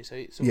seriously. So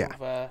it's sort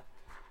of,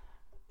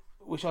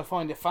 which I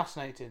find it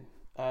fascinating.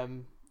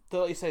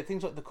 Though you say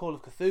things like the Call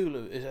of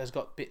Cthulhu has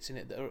got bits in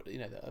it that are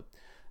that are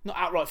not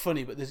outright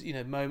funny, but there's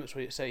moments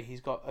where you say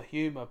he's got a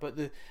humour, but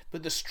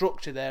the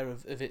structure there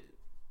of it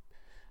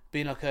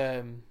being like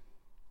I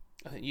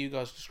think you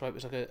guys describe it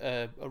as like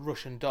a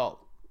Russian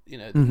doll,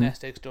 the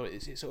nest egg story.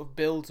 It sort of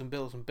builds and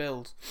builds and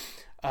builds.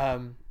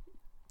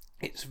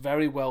 It's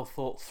very well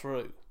thought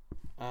through,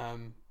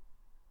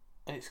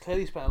 and it's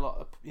clearly spent a lot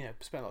of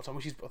time,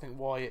 which is I think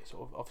why it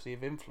sort of obviously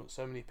have influenced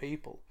so many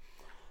people.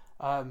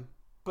 But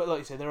like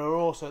you said, there are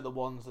also the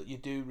ones that you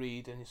do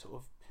read and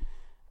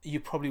you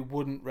probably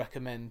wouldn't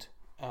recommend.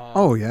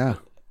 Oh yeah,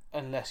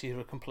 unless you're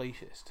a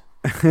completist.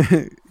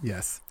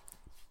 Yes.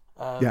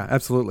 Yeah,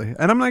 absolutely.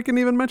 And I'm not going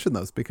to even mention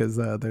those because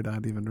they're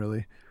not even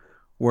really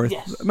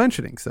worth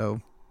mentioning.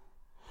 So.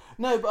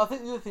 No, but I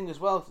think the other thing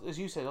as well, as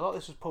you said, a lot of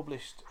this was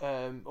published,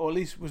 or at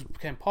least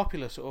became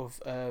popular,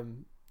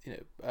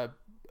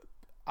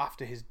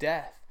 after his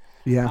death.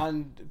 Yeah.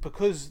 And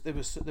because there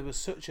was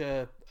such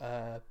a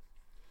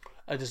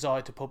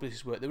desire to publish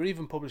his work, they were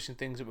even publishing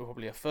things that were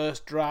probably a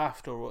first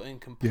draft or were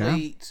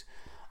incomplete,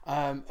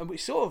 and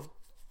which sort of,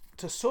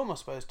 to some, I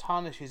suppose,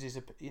 tarnishes his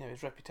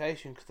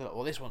reputation because they're like,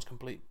 well, this one's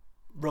complete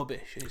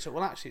rubbish, and he said,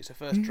 well, actually, it's a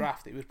first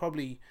draft that he would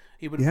probably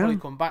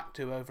come back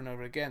to over and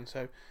over again.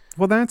 So,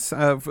 well, that's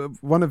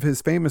one of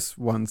his famous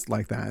ones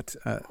like that.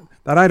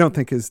 That I don't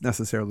think is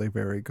necessarily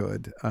very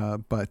good,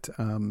 but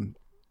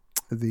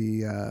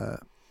the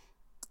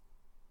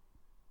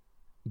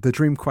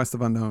Dream Quest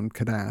of Unknown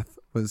Kadath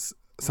was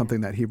something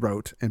that he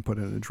wrote and put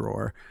in a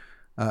drawer.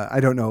 I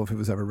don't know if it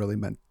was ever really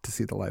meant to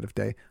see the light of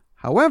day.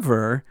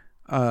 However,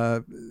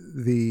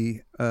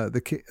 the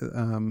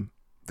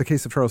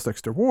Case of Charles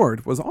Dexter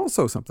Ward was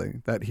also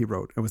something that he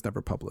wrote and was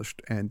never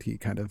published, and he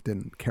kind of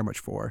didn't care much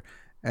for.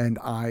 And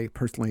I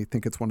personally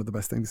think it's one of the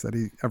best things that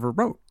he ever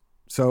wrote.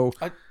 So,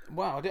 I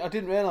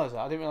didn't realize that.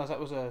 I didn't realize that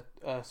was a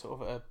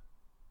sort of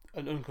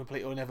an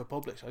incomplete or never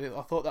published.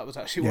 I thought that was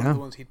actually one of the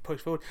ones he'd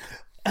pushed forward.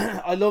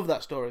 I love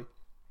that story.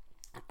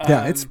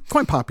 Yeah, it's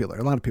quite popular.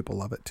 A lot of people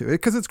love it too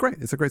because it's great.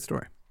 It's a great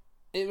story.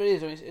 It really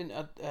is. I mean,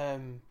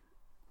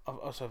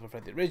 I've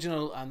read the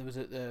original, and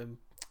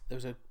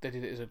they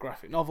did it as a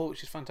graphic novel,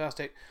 which is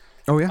fantastic.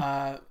 Oh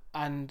yeah.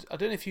 And I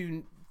don't know if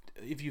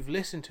you've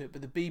listened to it,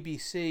 but the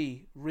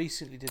BBC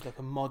recently did like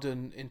a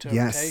modern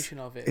interpretation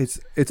of it.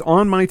 It's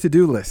on my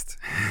to-do list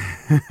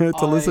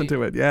to listen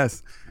to it.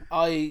 Yes.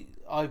 I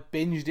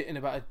binged it in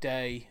about a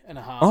day and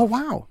a half. Oh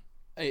wow.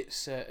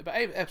 It's about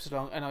 8 episodes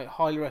long, and I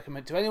highly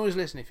recommend to anyone who's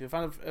listening. If you're a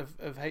fan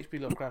of H.P.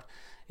 Lovecraft,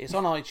 it's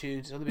on iTunes.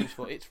 It's on the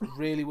BBC4. It's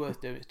really worth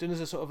doing. It's done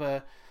as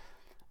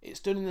it's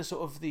done in the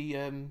sort of the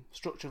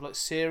structure of like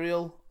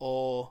Serial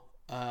or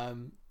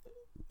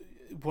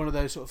one of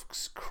those sort of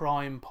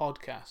crime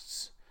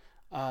podcasts,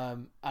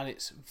 and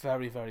it's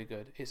very, very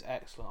good. It's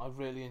excellent. I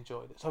really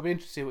enjoyed it. So I'll be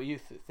interested to see what you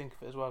think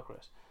of it as well,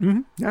 Chris.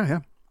 Mm-hmm.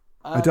 Yeah.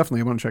 I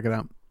definitely want to check it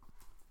out.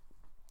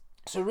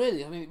 So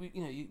really, I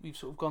mean, we've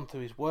sort of gone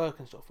through his work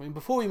and stuff. I mean,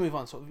 before we move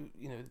on, sort of,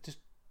 just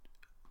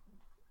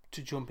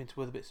to jump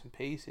into other bits and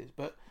pieces,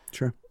 but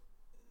sure.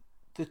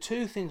 The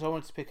two things I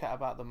wanted to pick out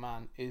about the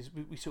man is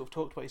we sort of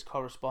talked about his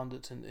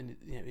correspondence and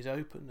his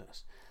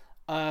openness,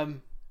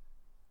 and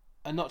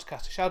not to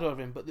cast a shadow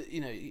over him, but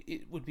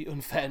it would be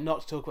unfair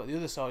not to talk about the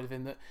other side of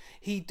him. That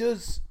he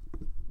does,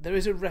 there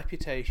is a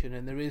reputation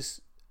and there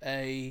is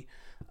a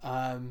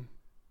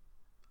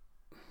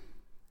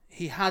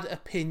he had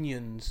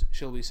opinions,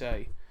 shall we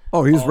say?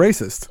 Oh, he was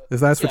racist. If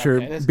that's what you're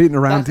beating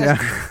around, yeah.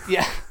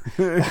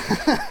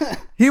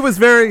 He was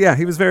very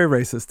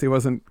racist. He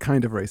wasn't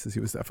kind of racist. He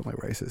was definitely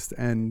racist,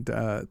 and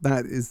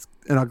that is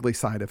an ugly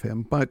side of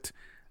him. But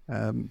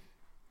I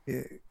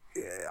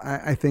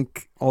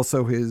think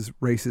also his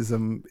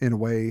racism, in a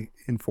way,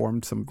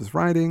 informed some of his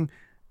writing,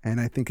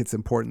 and I think it's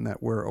important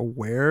that we're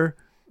aware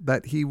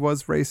that he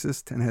was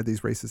racist and had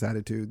these racist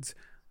attitudes,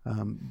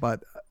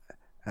 but.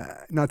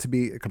 Not to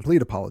be a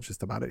complete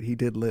apologist about it, he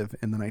did live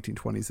in the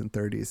 1920s and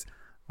 30s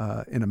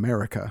in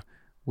America,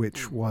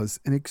 which was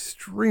an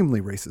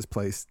extremely racist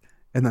place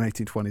in the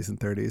 1920s and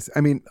 30s.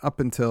 I mean, up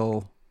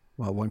until,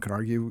 well, one could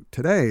argue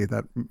today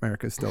that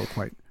America is still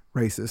quite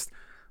racist.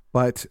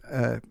 But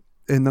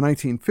in the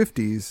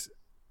 1950s,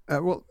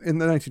 in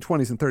the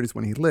 1920s and 30s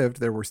when he lived,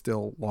 there were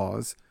still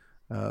laws,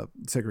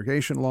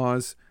 segregation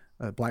laws.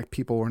 Black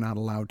people were not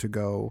allowed to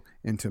go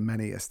into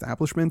many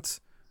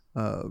establishments.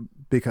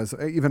 Because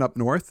even up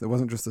north, it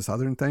wasn't just a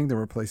southern thing. There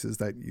were places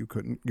that you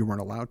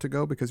weren't allowed to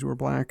go because you were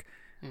black.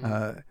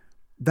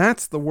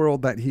 That's the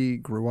world that he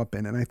grew up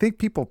in. And I think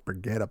people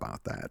forget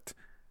about that.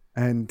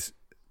 And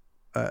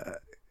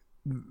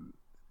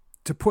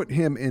to put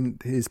him in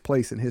his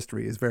place in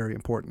history is very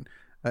important.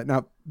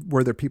 Now,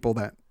 were there people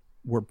that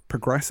were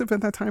progressive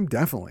at that time?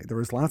 Definitely. There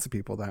was lots of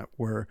people that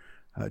were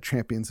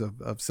champions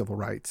of civil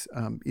rights,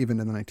 even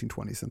in the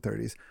 1920s and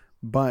 30s.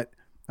 But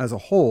as a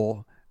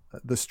whole,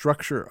 the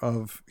structure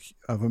of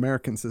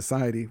American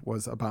society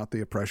was about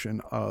the oppression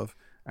of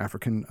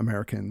African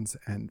Americans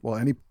and, well,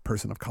 any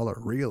person of color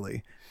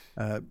really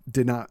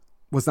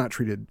was not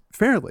treated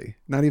fairly,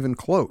 not even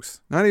close,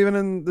 not even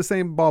in the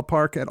same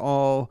ballpark at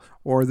all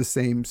or the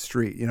same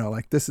street.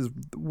 Like this is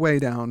way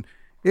down.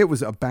 It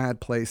was a bad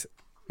place.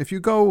 If you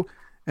go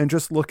and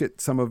just look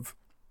at go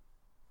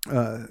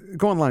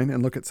online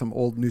and look at some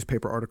old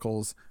newspaper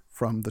articles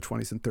from the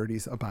 20s and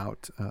 30s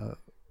about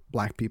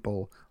black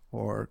people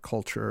or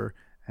culture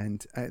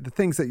And the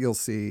things that you'll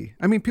see,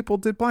 I mean, people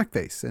did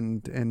blackface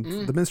and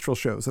the minstrel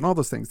shows and all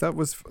those things. That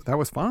was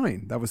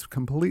fine. That was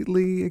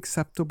completely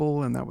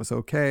acceptable, and that was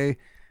okay.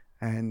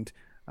 And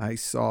I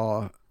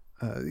saw,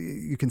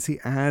 you can see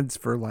ads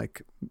for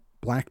like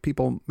black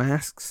people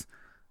masks,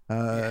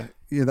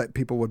 that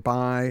people would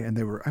buy, and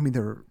they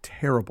were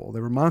terrible. They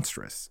were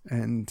monstrous,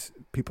 and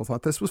people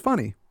thought this was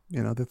funny.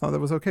 They thought that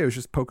was okay. It was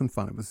just poking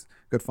fun. It was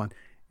good fun.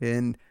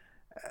 And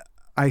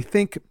I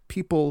think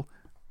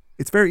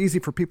it's very easy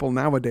for people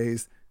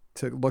nowadays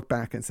to look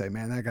back and say,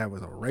 man, that guy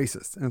was a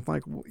racist. And it's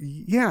like, well,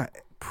 yeah,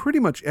 pretty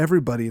much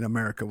everybody in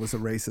America was a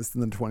racist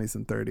in the 20s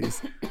and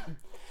 30s.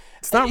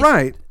 It's not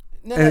right.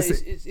 No,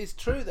 it's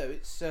true though.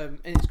 It's and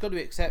it's got to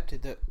be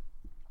accepted that.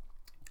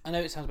 I know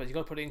it sounds bad. You've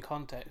got to put it in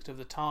context of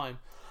the time,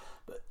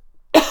 but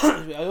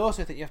I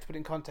also think you have to put it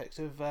in context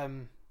of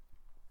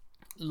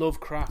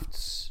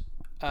Lovecraft's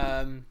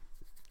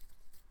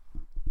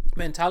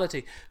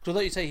mentality. Because although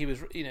you say he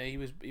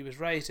was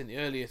raised in the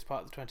earliest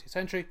part of the 20th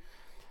century,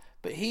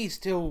 but he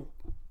still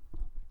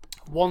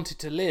wanted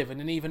to live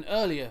in an even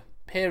earlier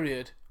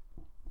period.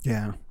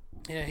 Yeah.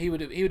 Yeah, he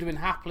would have been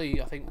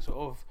happily, I think, sort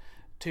of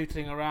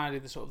tootling around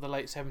in the sort of the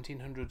late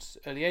 1700s,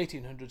 early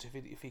 1800s,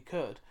 if he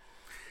could.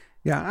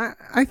 Yeah,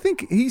 I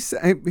think he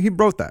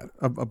wrote that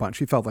a bunch.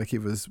 He felt like he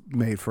was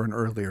made for an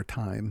earlier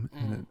time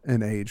and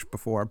an age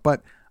before.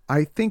 But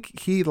I think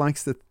he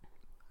likes to.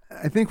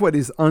 I think what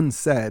is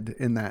unsaid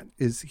in that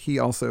is he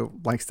also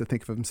likes to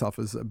think of himself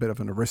as a bit of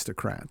an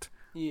aristocrat,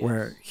 yes.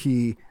 Where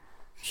he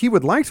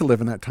would like to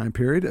live in that time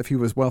period if he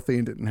was wealthy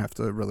and didn't have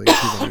to really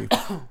do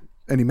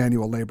any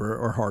manual labor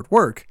or hard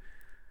work.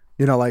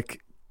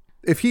 Like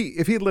if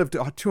he lived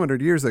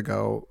 200 years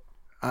ago,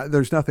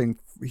 there's nothing.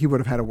 He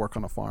would have had to work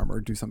on a farm or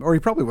do something, or he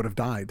probably would have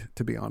died,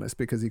 to be honest,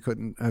 because he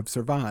couldn't have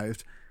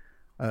survived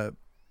at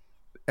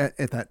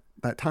that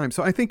time.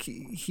 So I think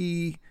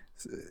he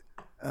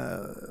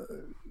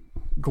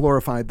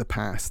glorified the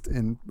past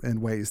in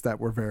ways that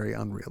were very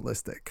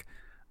unrealistic.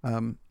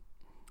 But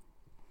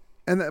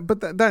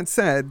that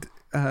said,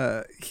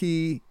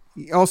 he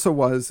also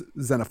was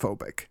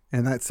xenophobic,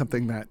 and that's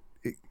something that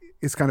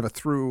is kind of a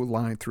through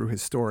line through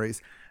his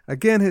stories.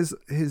 Again,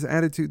 his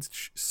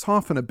attitudes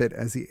soften a bit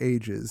as he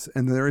ages,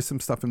 and there is some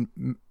stuff in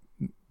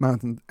the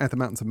Mountains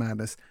of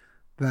Madness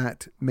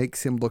that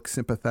makes him look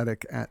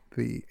sympathetic at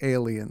the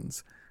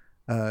aliens,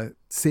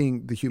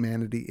 seeing the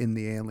humanity in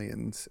the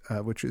aliens,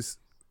 which was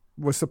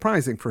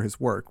surprising for his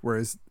work,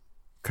 whereas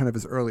kind of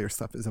his earlier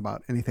stuff is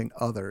about anything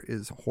other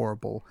is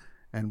horrible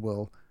and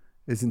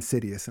is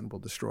insidious and will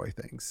destroy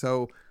things.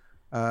 So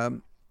I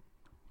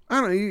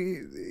don't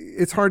know.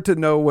 It's hard to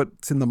know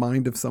what's in the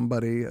mind of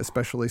somebody,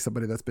 especially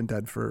somebody that's been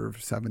dead for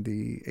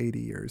 70, 80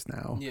 years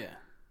now. Yeah.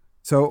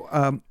 So,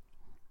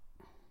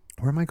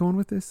 where am I going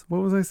with this?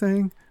 What was I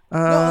saying?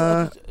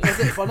 I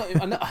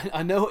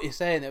know what you're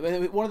saying.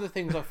 One of the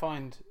things I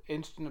find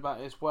interesting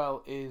about it as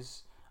well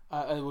is,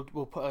 and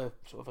we'll put a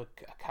sort of a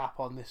cap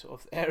on this sort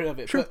of area of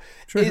it, sure.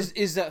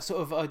 Is that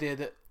sort of idea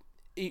that,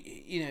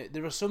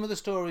 there are some of the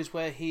stories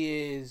where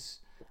he is,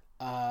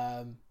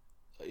 I'll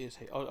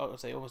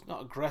say almost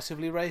not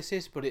aggressively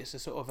racist, but it's a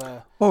sort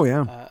of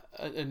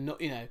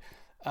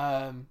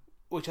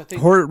which I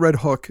think Horrid Red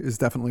Hook is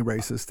definitely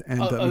racist, and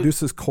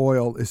Medusa's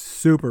Coil is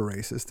super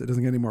racist. It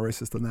doesn't get any more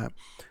racist than that.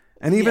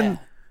 And even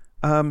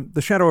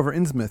The Shadow over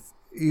Innsmouth,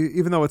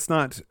 even though it's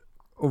not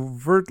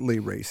overtly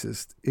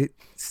racist, it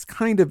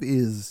kind of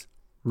is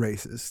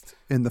racist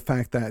in the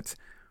fact that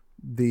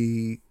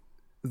the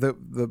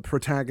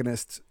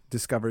protagonist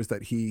discovers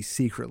that he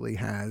secretly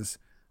has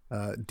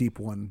Deep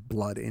One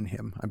blood in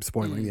him. I'm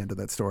spoiling the end of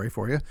that story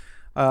for you.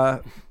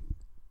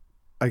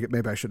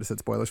 Maybe I should have said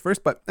spoilers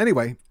first, but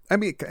anyway, I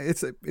mean,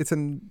 it's a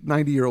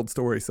 90-year-old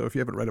story, so if you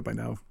haven't read it by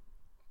now,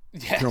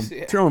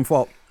 it's your own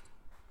fault.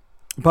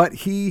 But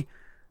he,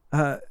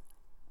 that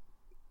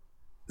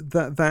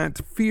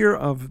fear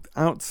of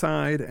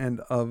outside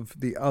and of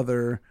the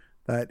other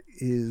that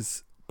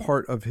is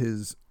part of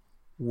his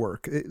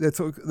work.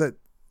 That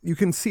you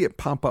can see it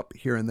pop up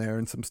here and there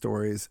in some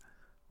stories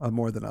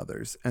more than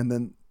others, and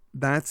then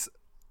that's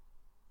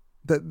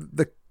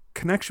the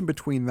connection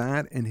between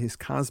that and his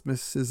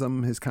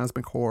cosmicism, his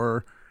cosmic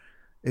horror,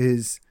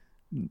 is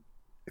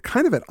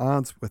kind of at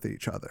odds with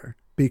each other.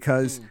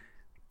 Because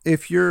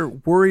if you're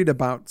worried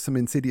about some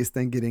insidious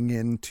thing getting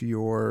into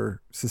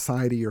your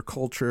society, your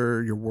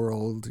culture, your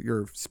world,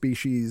 your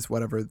species,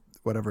 whatever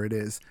it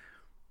is,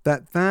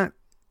 that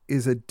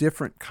is a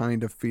different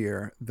kind of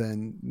fear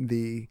than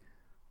the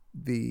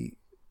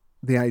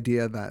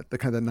idea that the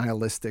kind of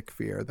nihilistic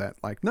fear that,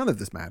 like, none of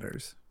this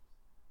matters.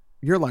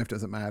 Your life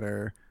doesn't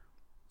matter.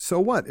 So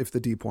what if the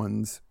Deep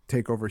Ones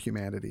take over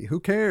humanity? Who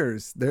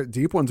cares? The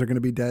Deep Ones are going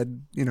to be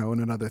dead, in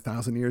another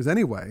 1,000 years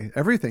anyway.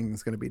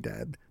 Everything's going to be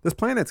dead. This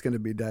planet's going to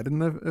be dead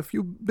in a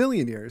few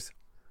billion years.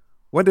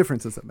 What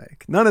difference does it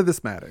make? None of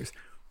this matters.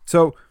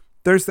 So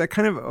there's that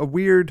kind of a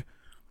weird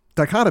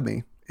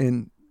dichotomy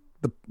in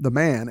the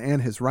man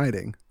and his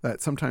writing,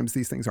 that sometimes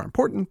these things are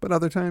important, but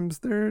other times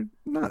they're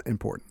not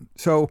important.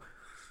 So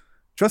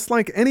just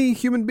like any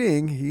human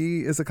being,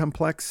 he is a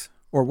complex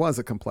or was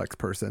a complex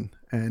person,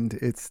 and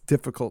it's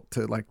difficult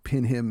to like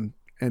pin him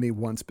any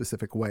one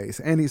specific ways.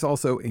 And he's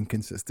also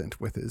inconsistent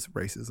with his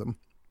racism.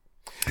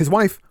 His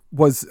wife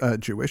was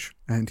Jewish,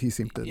 and he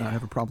seemed to not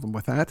have a problem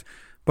with that,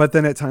 but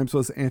then at times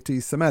was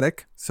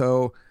anti-Semitic.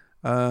 So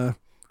I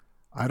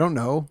don't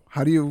know.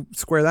 How do you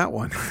square that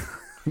one?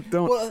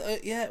 Well,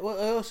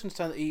 I also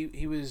understand that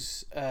he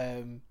was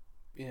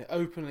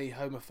openly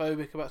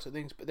homophobic about certain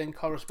things, but then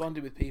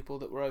corresponded with people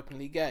that were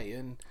openly gay.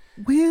 And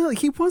well,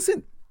 he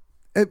wasn't.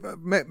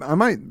 I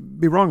might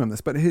be wrong on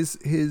this, but his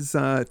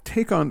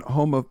take on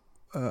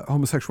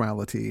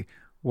homosexuality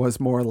was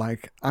more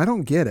like, I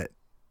don't get it.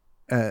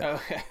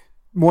 Okay.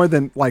 More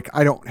than like,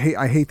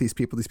 I hate these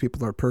people. These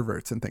people are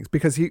perverts and things,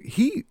 because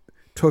he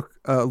took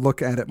a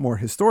look at it more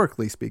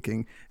historically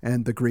speaking,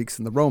 and the Greeks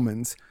and the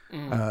Romans,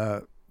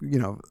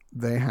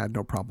 they had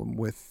no problem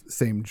with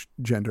same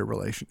gender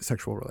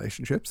sexual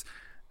relationships.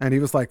 And he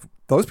was like,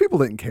 those people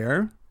didn't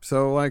care.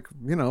 So like,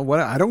 what,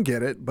 I don't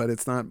get it, but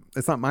it's not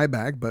my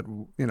bag, but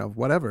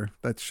whatever.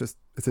 That's just,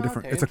 it's a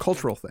different, it's a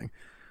cultural thing.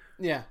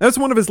 Yeah. That's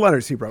one of his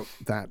letters. He wrote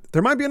that.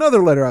 There might be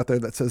another letter out there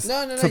that says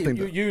something.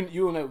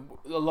 You will know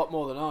a lot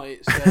more than I.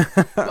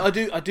 But I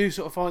do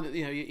sort of find that,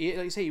 like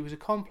you say, he was a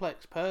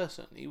complex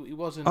person. He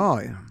wasn't,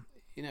 a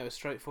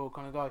straightforward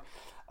kind of guy.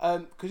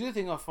 Because the other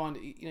thing I find,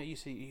 you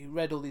see, he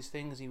read all these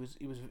things. He was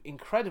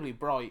incredibly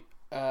bright,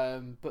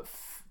 but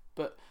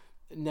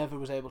never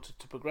was able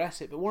to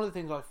progress it. But one of the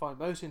things I find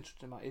most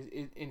interesting about is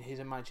in his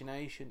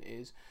imagination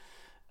is,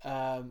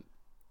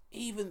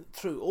 even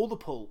through all the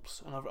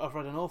pulps, and I've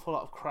read an awful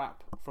lot of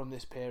crap from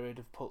this period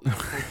of pulp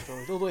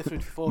stories, all the way through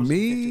to the 40s.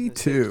 Me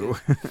too.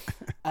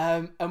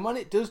 And when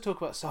it does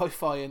talk about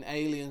sci-fi and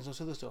aliens and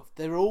other stuff,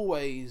 they're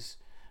always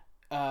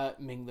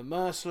Ming the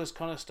Merciless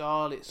kind of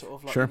style. It's sort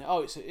of like, sure.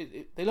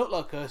 They look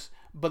like us,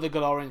 but they've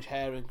got orange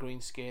hair and green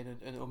skin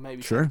or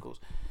maybe sure. tentacles.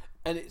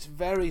 And it's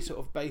very sort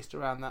of based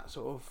around that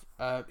sort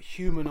of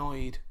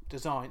humanoid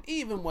design,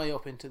 even way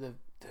up into the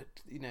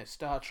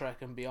Star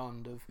Trek and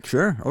beyond.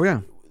 Sure. Oh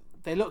yeah.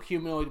 They look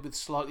humanoid with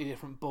slightly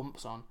different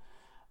bumps on.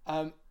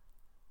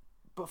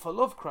 But for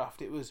Lovecraft,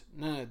 it was,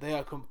 no, they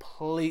are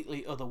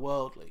completely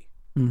otherworldly.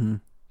 Mm-hmm.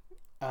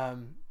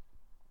 And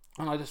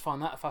I just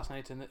find that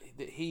fascinating,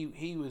 that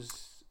he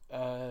was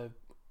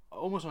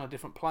almost on a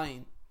different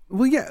plane.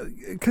 Well, yeah,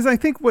 because I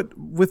think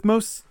with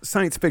most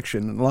science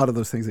fiction, and a lot of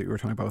those things that you were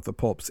talking about with the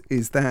pulps,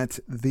 is that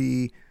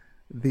the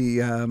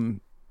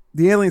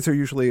aliens are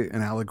usually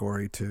an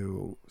allegory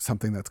to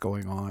something that's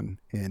going on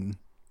in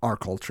our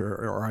culture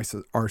or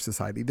our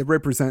society. They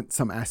represent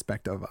some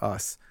aspect of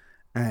us,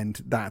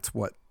 and that's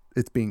what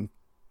it's being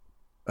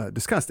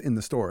discussed in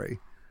the story.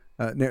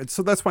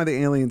 So that's why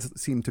the aliens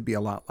seem to be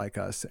a lot like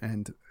us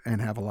and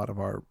have a lot of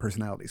our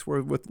personalities.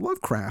 Where with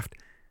Lovecraft,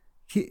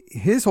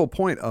 his whole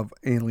point of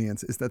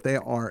aliens is that they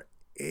are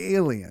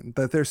alien,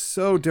 that they're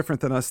so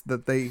different than us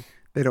that they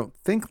don't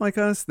think like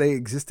us. They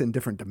exist in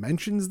different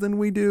dimensions than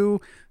we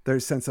do. Their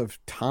sense of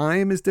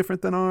time is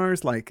different than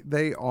ours. Like,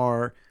 they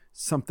are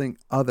something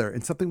other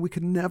and something we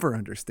could never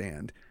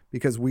understand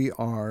because we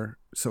are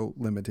so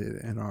limited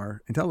in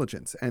our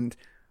intelligence. And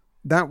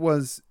that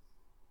was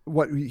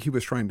what he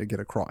was trying to get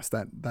across,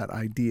 that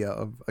idea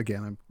of,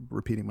 again, I'm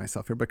repeating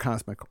myself here, but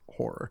cosmic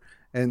horror.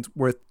 And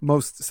with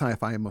most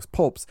sci-fi and most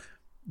pulps,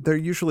 they're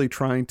usually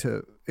trying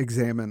to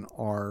examine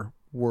our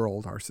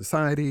world, our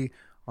society,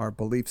 our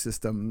belief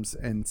systems,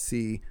 and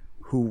see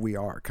who we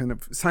are. Kind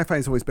of sci-fi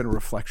has always been a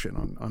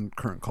reflection on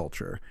current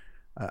culture,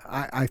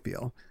 I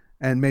feel,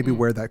 and maybe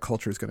where that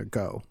culture is going to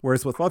go.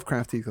 Whereas with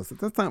Lovecraft, he goes,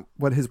 that's not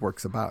what his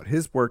work's about.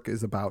 His work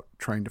is about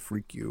trying to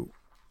freak you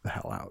the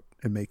hell out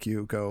and make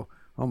you go,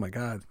 oh my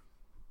God,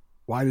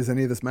 why does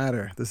any of this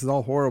matter? This is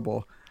all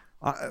horrible.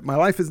 My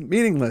life is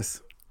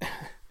meaningless.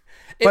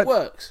 It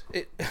works.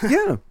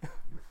 Yeah.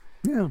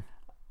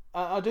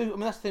 I do. I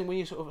mean, that's the thing when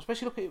you sort of,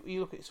 especially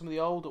look at some of the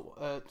older,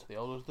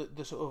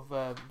 the sort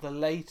of the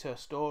later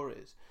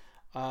stories.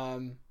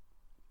 I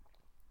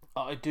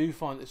do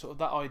find that sort of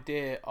that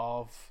idea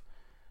of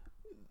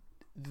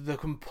the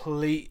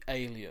complete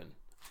alien.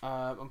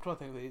 I'm trying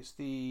to think. It's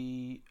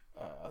the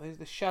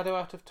Shadow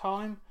Out of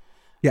Time.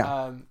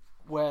 Yeah.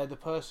 Where the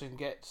person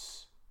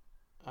gets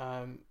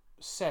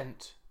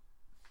sent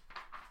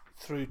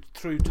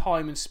through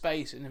time and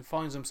space and then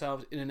finds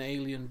themselves in an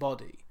alien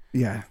body.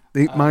 Yeah,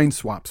 the mind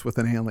swaps with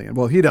an alien.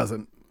 Well, he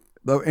doesn't.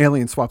 The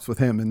alien swaps with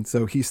him, and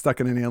so he's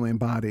stuck in an alien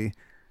body.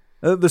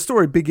 The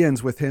story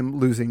begins with him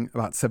losing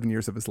about 7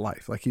 years of his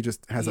life. Like, he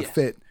just has a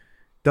fit,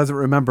 doesn't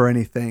remember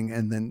anything,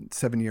 and then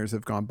 7 years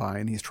have gone by,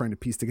 and he's trying to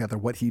piece together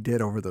what he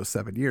did over those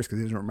 7 years because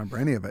he doesn't remember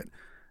any of it.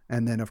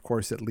 And then, of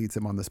course, it leads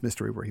him on this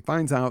mystery where he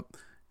finds out,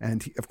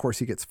 and of course,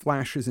 he gets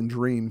flashes and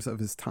dreams of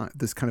his time,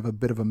 this kind of a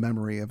bit of a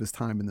memory of his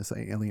time in this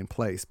alien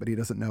place, but he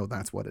doesn't know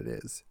that's what it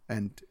is.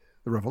 And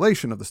the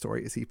revelation of the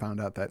story is he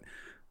found out that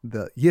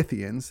the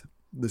Yithians,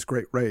 this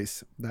great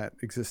race that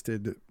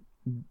existed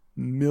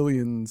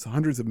millions,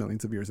 hundreds of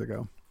millions of years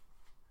ago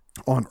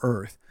on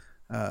Earth,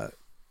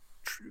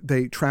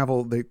 they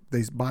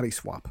body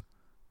swap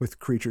with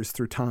creatures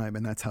through time,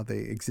 and that's how they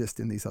exist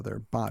in these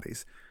other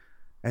bodies.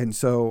 And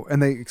so,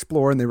 and they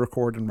explore and they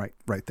record and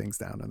write things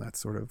down, and that's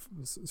sort of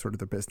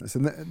their business.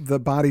 And the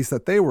bodies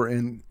that they were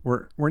in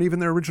weren't even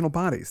their original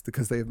bodies,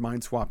 because they had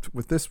mind swapped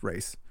with this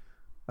race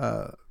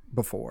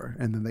before,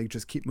 and then they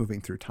just keep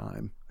moving through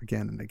time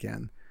again and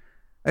again.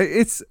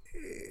 It's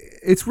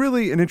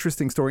really an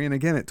interesting story, and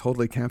again, it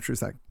totally captures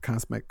that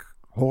cosmic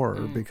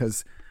horror,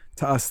 because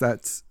to us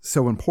that's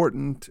so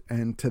important,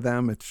 and to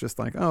them it's just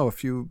like, oh, a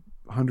few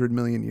 100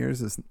 million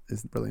years is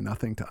really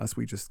nothing to us.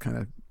 We just kind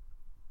of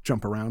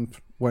jump around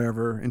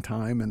wherever in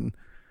time,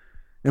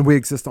 and we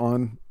exist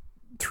on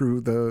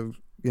through the,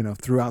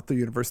 throughout the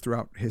universe,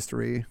 throughout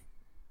history.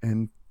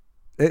 And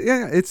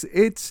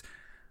it's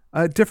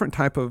a different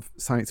type of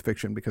science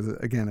fiction, because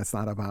again, it's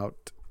not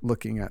about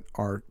looking at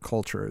our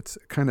culture. It's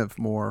kind of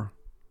more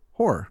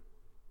horror.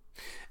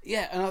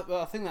 Yeah, and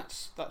I think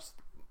that's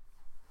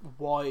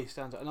why it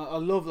stands out. And I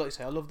love, like I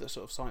say, I love that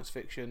sort of science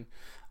fiction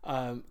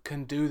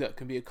can do that,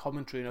 can be a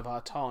commentary of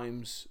our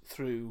times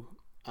through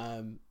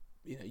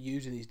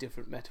using these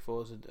different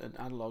metaphors and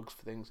analogues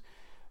for things.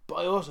 But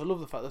I also love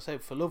the fact that, say,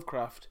 for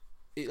Lovecraft,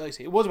 like I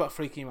say, it was about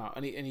freaking him out,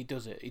 and he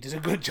does it. He does a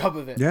good job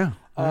of it. Yeah.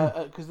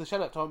 Because the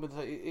Shellac time,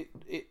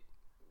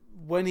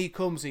 when he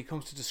comes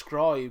to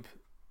describe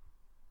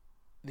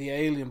the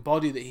alien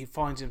body that he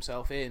finds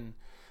himself in,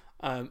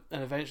 and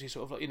eventually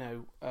sort of like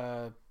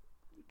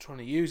trying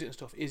to use it and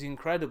stuff, is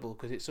incredible,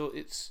 because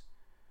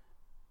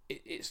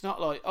it's not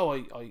like, oh,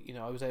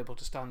 I was able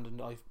to stand and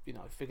I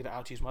figured out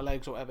how to use my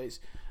legs or whatever. It's,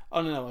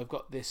 oh no, I've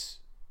got this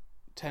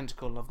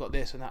tentacle and I've got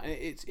this and that. And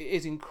it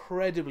is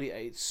incredibly,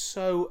 it's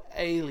so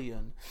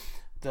alien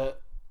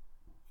that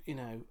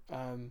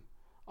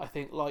I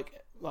think like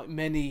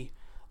many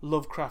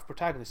Lovecraft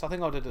protagonists, I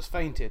think I'd have just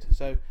fainted.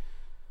 So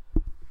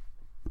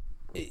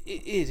it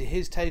is,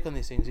 his take on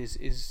these things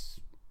is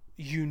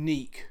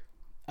unique.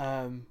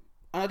 And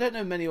I don't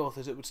know many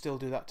authors that would still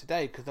do that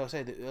today, because they'll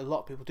say that a lot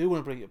of people do want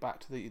to bring it back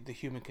to the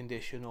human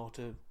condition, or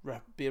to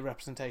be a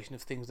representation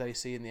of things they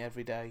see in the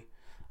everyday.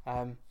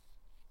 I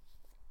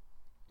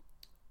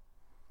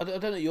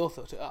don't know your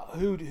thoughts.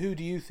 Who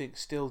do you think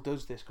still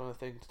does this kind of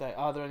thing today?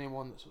 Are there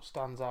anyone that sort of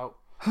stands out?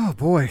 Oh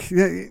boy,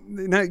 yeah.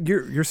 Now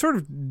you're sort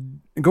of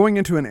going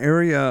into an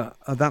area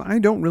that I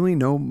don't really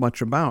know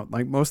much about.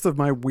 Like, most of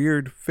my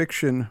weird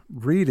fiction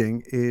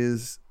reading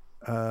is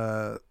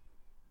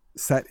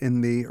set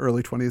in the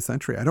early 20th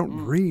century. I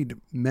don't read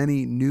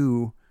many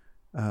new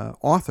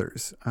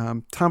authors.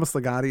 Thomas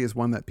Ligotti is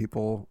one that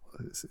people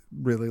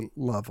really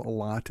love a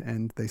lot,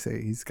 and they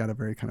say he's got a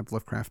very kind of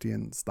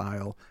Lovecraftian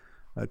style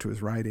to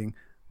his writing.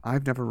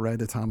 I've never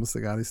read a Thomas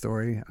Ligotti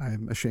story,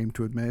 I'm ashamed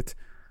to admit.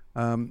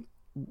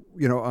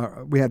 We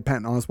had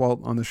Patton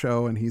Oswalt on the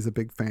show, and he's a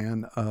big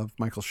fan of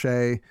Michael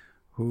Shea,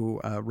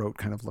 who wrote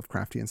kind of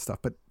Lovecraftian stuff.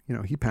 But,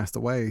 he passed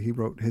away. He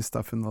wrote his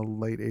stuff in the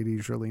late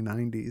 80s, early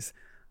 90s.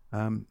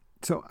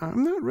 So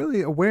I'm not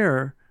really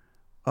aware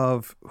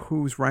of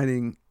who's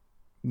writing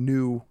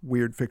new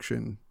weird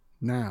fiction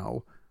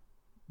now.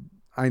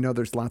 I know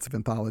there's lots of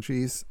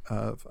anthologies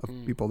of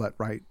people that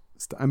write.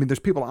 I mean, there's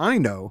people I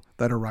know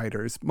that are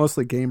writers,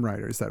 mostly game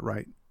writers, that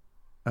write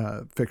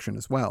fiction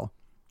as well,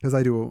 because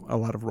I do a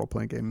lot of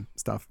role-playing game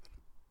stuff.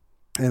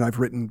 And I've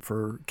written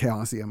for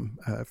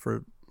Chaosium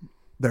for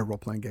their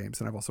role-playing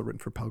games, and I've also written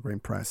for Pelgrane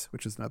Press,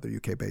 which is another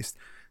UK-based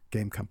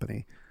game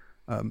company.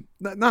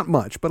 Not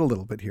much, but a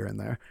little bit here and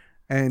there.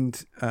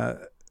 And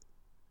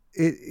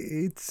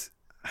it's,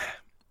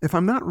 if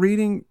I'm not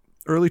reading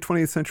early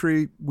 20th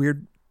century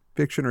weird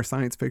fiction or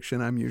science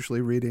fiction, I'm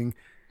usually reading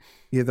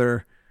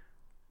either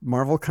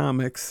Marvel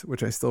Comics,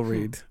 which I still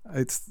read.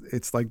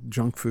 It's like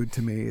junk food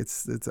to me.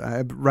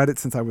 I've read it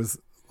since I was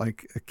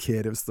like a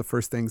kid. It was the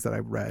first things that I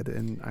read,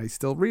 and I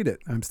still read it.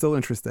 I'm still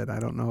interested. I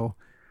don't know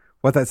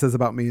what that says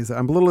about me.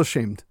 I'm a little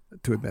ashamed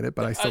to admit it,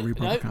 but I still read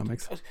Marvel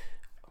Comics.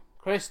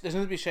 Chris, there's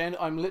nothing to be ashamed.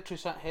 I'm literally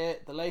sat here.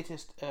 The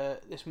latest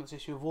this month's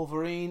issue of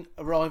Wolverine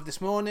arrived this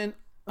morning.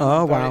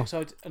 Oh, wow.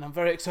 I'm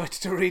very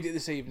excited to read it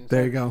this evening.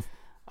 There you go.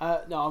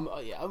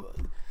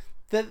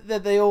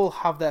 They all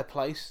have their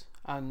place,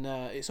 and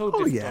it's all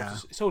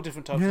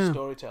different types of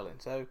storytelling.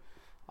 So,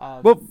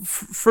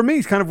 for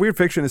me, kind of weird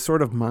fiction is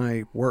sort of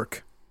my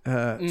work.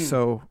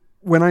 So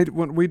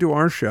when we do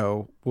our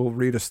show, we'll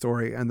read a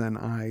story, and then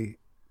I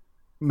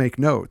make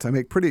notes. I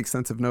make pretty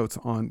extensive notes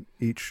on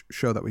each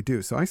show that we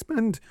do. So I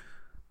spend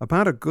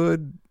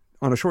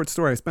on a short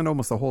story, I spend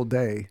almost a whole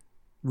day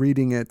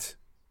reading it,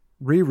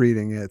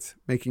 rereading it,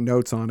 making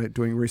notes on it,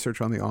 doing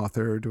research on the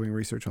author, doing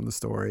research on the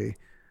story,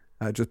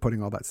 just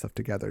putting all that stuff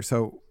together.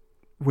 So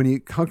when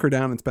you hunker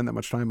down and spend that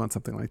much time on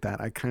something like that,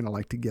 I kind of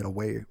like to get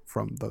away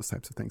from those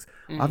types of things.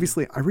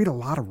 Obviously, I read a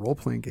lot of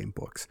role-playing game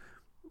books,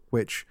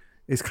 which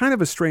is kind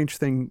of a strange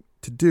thing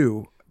to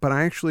do, but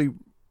I actually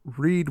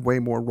read way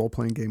more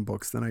role-playing game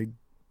books than I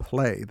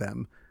play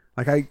them.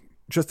 Like, I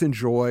just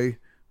enjoy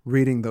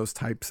reading those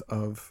types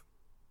of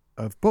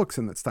books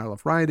and that style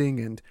of writing,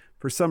 and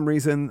for some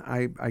reason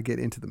I get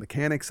into the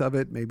mechanics of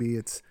it. Maybe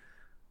it's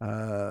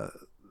the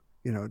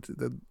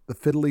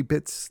fiddly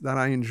bits that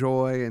I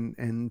enjoy,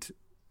 and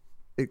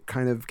it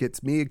kind of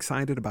gets me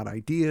excited about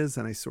ideas,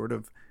 and I sort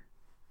of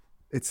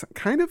it's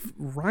kind of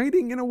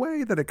writing in a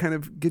way that it kind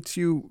of gets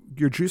your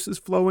juices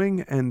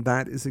flowing, and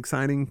that is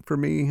exciting for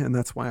me, and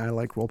that's why I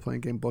like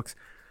role-playing game books.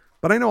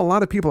 But I know a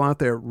lot of people out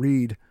there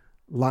read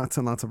lots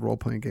and lots of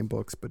role-playing game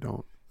books, but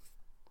don't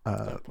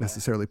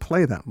necessarily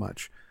play that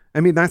much. I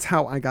mean, that's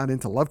how I got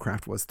into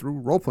Lovecraft, was through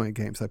role-playing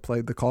games. I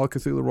played the Call of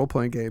Cthulhu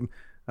role-playing game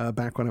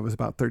back when I was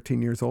about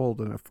 13 years old,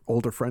 and an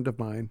older friend of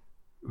mine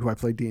who I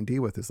played D&D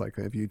with is like,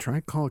 have you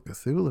tried Call of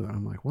Cthulhu? And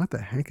I'm like, what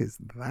the heck is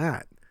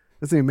that?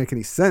 Doesn't even make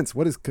any sense.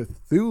 What is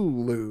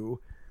Cthulhu? And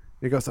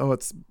he goes, oh,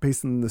 it's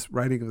based on this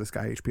writing of this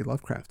guy, H.P.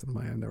 Lovecraft. And I'm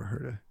like, I've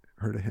never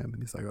heard of him.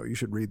 And he's like, oh, you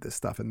should read this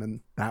stuff. And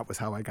then that was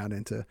how I got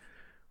into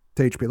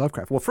H.P.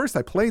 Lovecraft. Well, first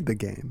I played the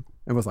game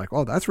and was like,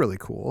 oh, that's really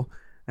cool.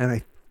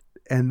 And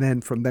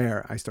then from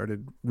there, I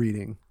started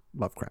reading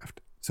Lovecraft.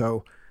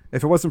 So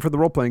if it wasn't for the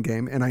role-playing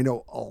game, and I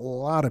know a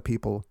lot of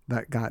people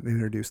that got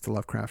introduced to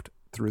Lovecraft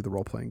through the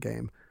role-playing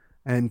game,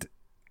 and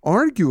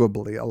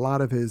arguably a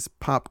lot of his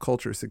pop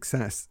culture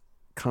success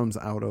comes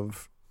out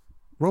of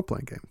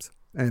role-playing games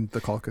and the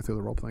Call of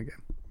Cthulhu role-playing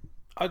game.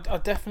 I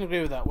definitely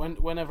agree with that.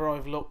 Whenever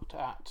I've looked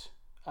at,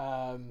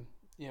 when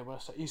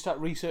you start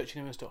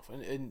researching him and stuff,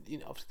 and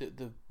obviously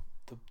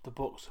the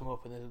books come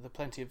up, and there's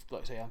plenty of,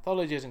 like say,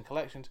 anthologies and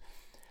collections,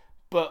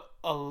 but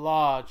a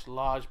large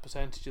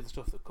percentage of the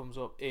stuff that comes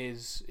up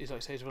is like I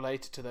say, is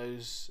related to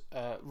those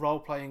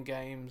role-playing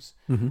games,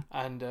 mm-hmm.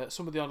 and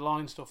some of the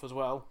online stuff as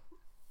well,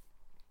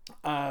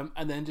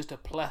 and then just a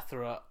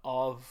plethora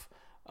of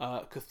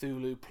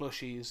Cthulhu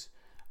plushies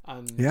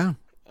and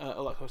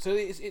all that kind of. So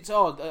it's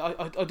odd.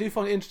 I do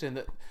find it interesting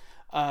that,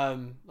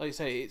 like you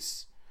say,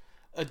 it's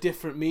a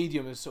different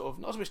medium is sort of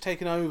not so much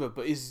taken over,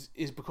 but is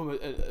become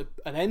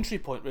an entry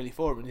point really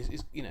for him, and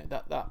is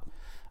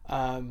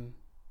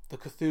the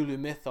Cthulhu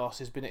mythos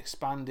has been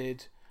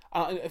expanded.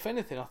 If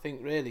anything, I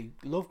think really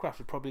Lovecraft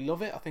would probably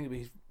love it. I think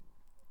it'd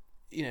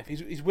be, if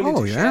he's willing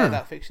to share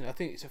that fiction, I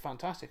think it's a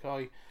fantastic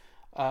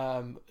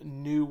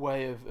new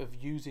way of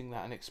using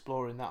that and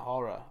exploring that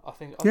horror. I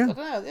think I don't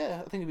know.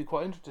 Yeah, I think it'd be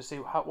quite interesting to see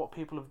what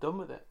people have done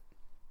with it.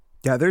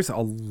 Yeah, there's a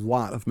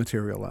lot of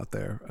material out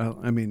there.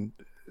 I mean,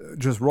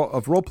 just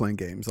of role-playing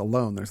games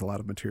alone, there's a lot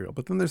of material.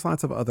 But then there's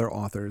lots of other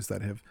authors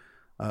that have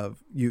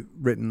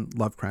written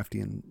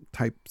Lovecraftian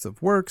types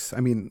of works. I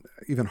mean,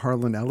 even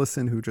Harlan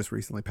Ellison, who just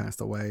recently passed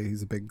away,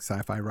 he's a big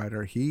sci-fi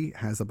writer. He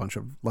has a bunch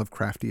of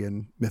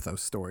Lovecraftian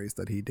mythos stories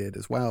that he did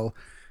as well,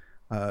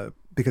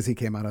 because he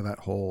came out of that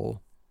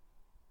whole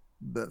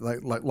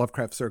like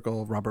Lovecraft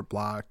Circle, Robert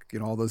Bloch,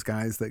 all those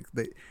guys.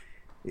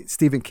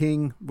 Stephen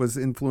King was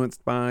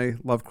influenced by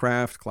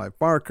Lovecraft, Clive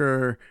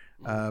Barker.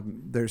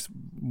 There's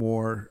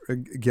more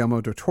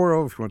Guillermo del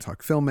Toro, if you want to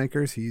talk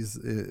filmmakers. He's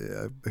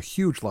a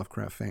huge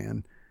Lovecraft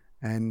fan,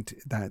 and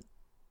that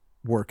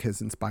work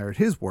has inspired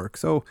his work.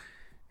 So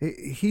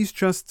he's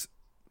just,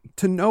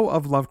 to know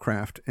of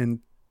Lovecraft and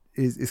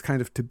is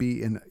kind of to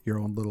be in your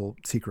own little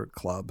secret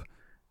club.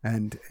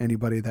 And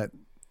anybody that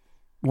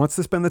wants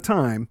to spend the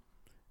time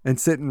and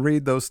sit and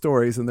read those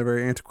stories in their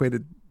very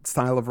antiquated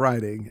style of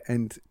writing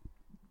and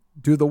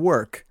do the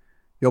work,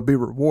 you'll be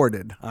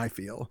rewarded, I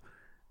feel.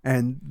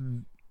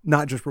 And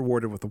not just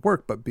rewarded with the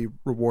work, but be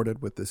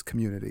rewarded with this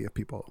community of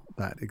people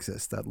that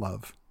exist that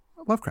love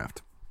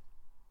Lovecraft.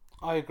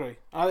 I agree.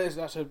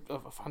 That's a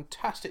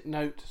fantastic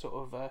note to sort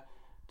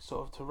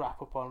of to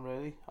wrap up on.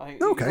 Really, I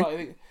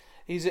think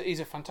he's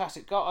a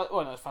fantastic guy.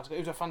 Well, no, it's fantastic. It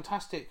was a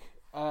fantastic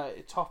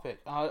topic.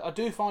 I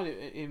do find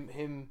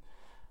him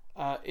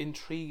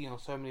intriguing on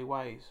so many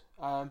ways.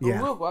 But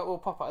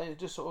we'll pop out. It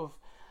just sort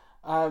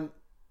of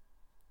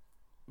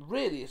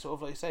really, sort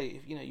of like you say,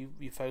 if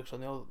you focus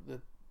on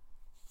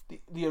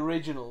the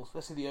originals,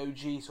 let's say the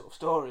OG sort of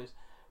stories.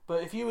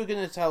 But if you were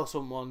going to tell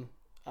someone,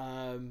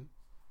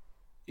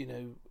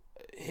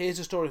 here's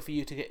a story for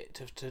you to get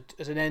to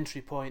as an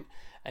entry point,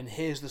 and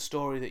here's the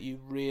story that you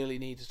really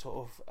need to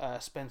sort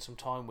of spend some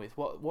time with.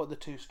 What are the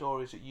two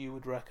stories that you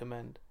would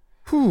recommend?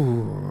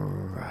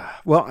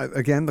 Well,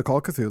 again, the Call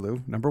of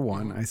Cthulhu, number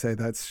one. Mm-hmm. I say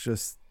that's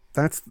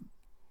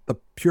the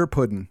pure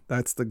pudding.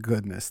 That's the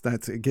goodness.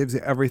 It gives you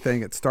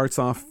everything. It starts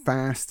off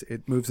fast.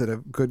 It moves at a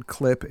good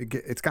clip.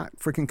 It's got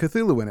freaking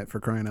Cthulhu in it, for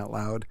crying out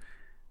loud.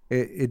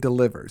 It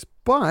delivers.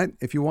 But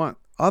if you want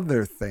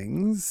other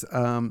things,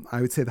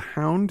 I would say The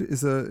Hound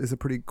is a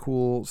pretty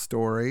cool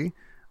story.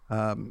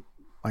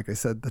 Like I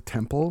said, The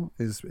Temple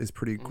is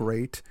pretty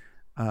great.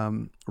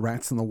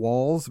 Rats in the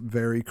Walls,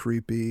 very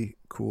creepy,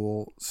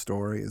 cool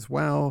story as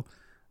well.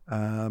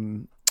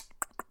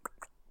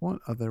 What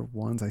other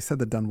ones? I said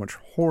the Dunwich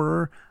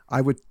Horror.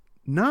 I would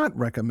not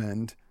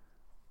recommend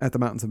At the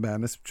Mountains of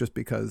Madness, just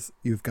because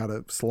you've got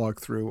to slog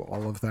through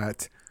all of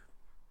that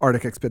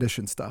Arctic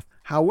Expedition stuff.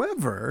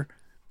 However,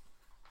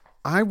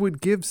 I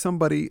would give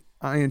somebody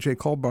Ian J.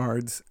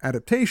 Colbard's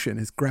adaptation,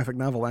 his graphic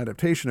novel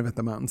adaptation of At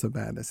the Mountains of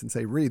Madness, and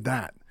say, read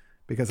that.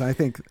 Because I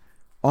think,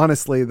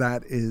 honestly,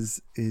 that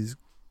is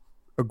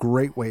a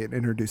great way to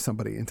introduce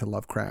somebody into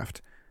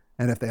Lovecraft.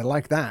 And if they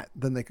like that,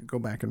 then they could go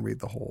back and read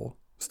the whole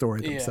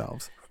story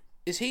themselves.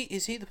 Is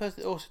he the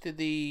person that also did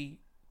the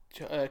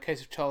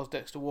case of Charles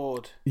Dexter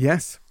Ward?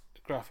 Yes.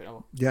 Graphic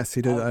novel. Yes,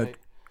 he did.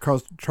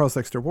 Charles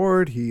Dexter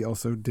Ward. He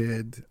also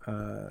did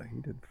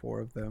 4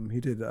 of them. He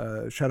did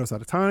Shadows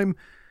Out of Time,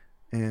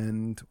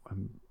 and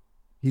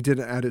he did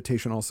an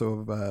adaptation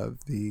also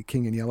of the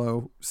King in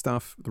Yellow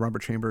stuff, the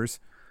Robert Chambers.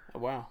 Oh,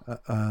 wow.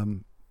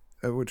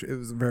 Which it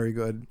was very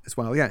good as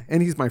well. Yeah,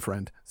 and he's my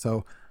friend,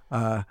 so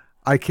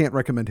I can't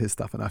recommend his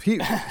stuff enough. He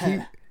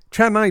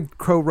Chad and I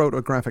co-wrote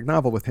a graphic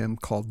novel with him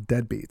called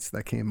Deadbeats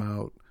that came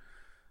out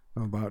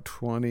about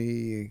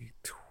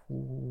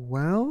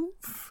 2012,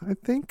 I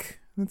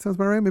think. That sounds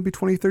about right. Maybe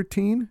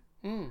 2013.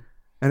 And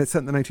it's set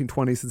in the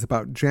 1920s. It's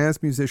about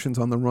jazz musicians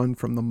on the run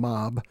from the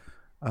mob.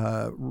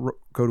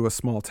 Go to a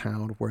small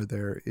town where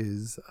there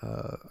is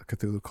a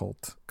Cthulhu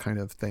cult kind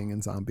of thing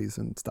and zombies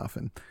and stuff.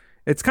 And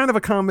it's kind of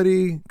a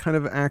comedy, kind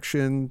of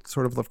action,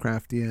 sort of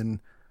Lovecraftian.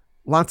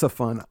 Lots of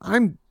fun.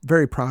 I'm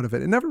very proud of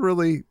it. It never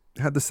really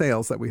had the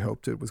sales that we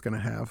hoped it was going to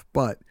have,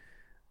 but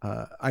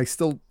I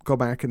still go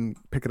back and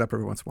pick it up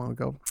every once in a while and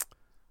go,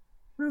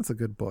 that's a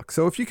good book.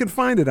 So if you can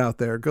find it out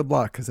there, good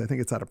luck, because I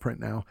think it's out of print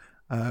now.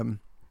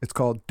 It's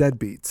called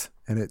Deadbeats,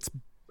 and it's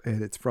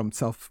from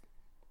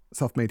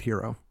Self-Made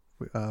Hero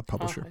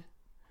publisher. Okay.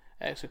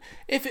 Excellent.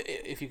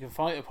 If you can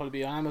find it, it'll probably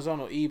be on Amazon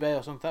or eBay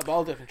or something. But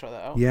I'll definitely try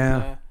that out.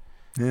 Yeah.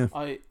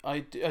 I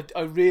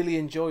really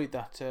enjoyed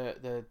that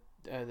the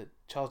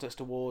Charles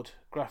Dexter Ward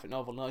graphic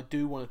novel, and I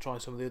do want to try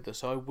some of the others,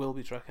 so I will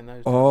be tracking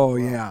those. Oh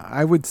yeah,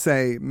 I would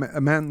say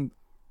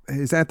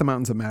his At the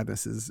Mountains of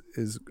Madness is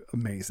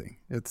amazing.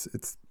 It's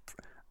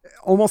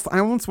almost, I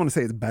almost want to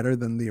say it's better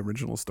than the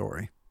original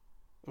story.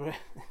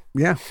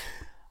 Yeah.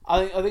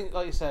 I think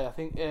like you say, I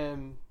think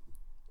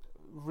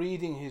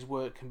reading his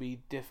work can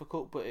be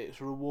difficult, but it's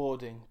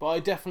rewarding. But I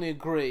definitely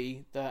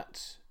agree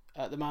that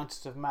the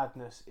Mountains of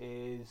Madness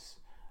is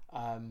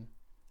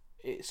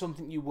it's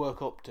something you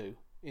work up to.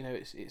 You know,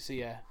 it's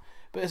yeah.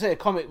 But I say a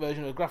comic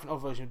version or a graphic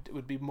novel version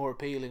would be more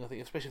appealing, I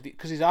think, especially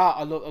because his art.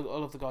 I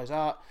love the guy's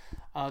art.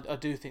 I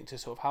do think to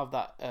sort of have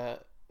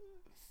that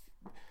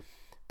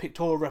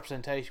pictorial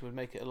representation would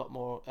make it a lot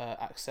more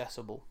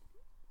accessible.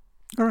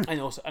 All right.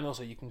 And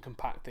also you can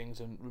compact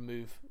things and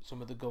remove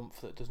some of the gumph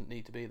that doesn't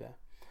need to be there.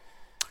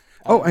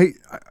 I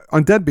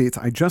on Deadbeats,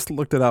 I just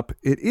looked it up.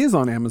 It is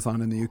on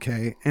Amazon in the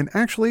UK and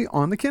actually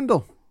on the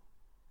Kindle.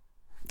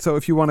 So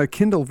if you want a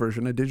Kindle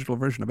version, a digital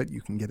version of it,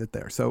 you can get it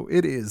there. So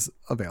it is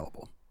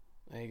available.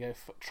 There you go.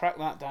 Track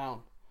that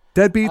down.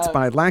 Deadbeats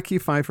by Lackey,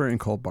 Pfeiffer, and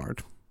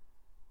Colbard.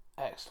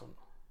 Excellent.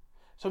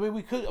 So I mean,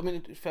 I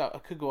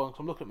could go on because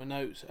I'm looking at my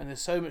notes, and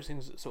there's so much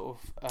things that sort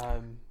of.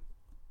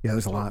 Yeah,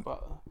 there's a lot.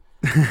 But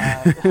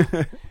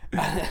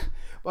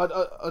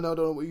I don't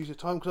know what you use your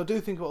time, because I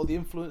do think about all the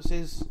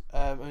influences,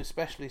 and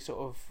especially sort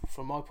of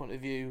from my point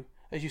of view,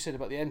 as you said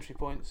about the entry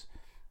points.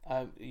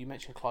 You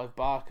mentioned Clive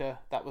Barker.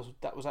 That was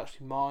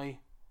actually my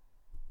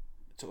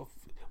sort of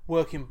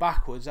working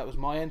backwards. That was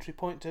my entry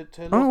point to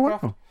Lovecraft. Oh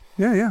wow!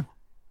 Yeah.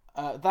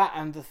 That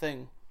and The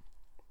Thing.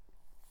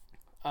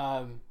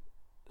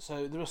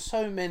 So there are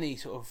so many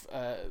sort of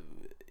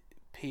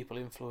people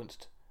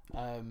influenced.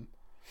 I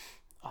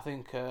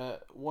think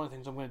one of the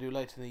things I'm going to do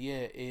later in the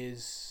year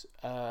is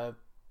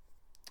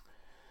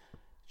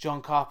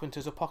John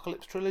Carpenter's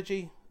Apocalypse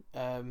trilogy,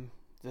 The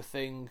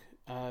Thing,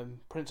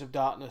 Prince of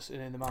Darkness,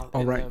 and In the Mouth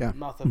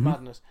of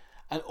Madness,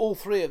 and all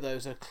three of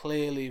those are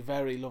clearly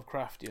very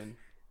Lovecraftian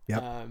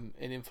in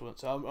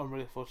influence. So I'm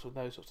really forward to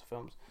those sorts of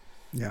films.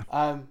 Yeah.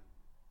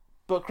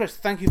 But Chris,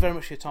 thank you very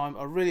much for your time.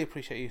 I really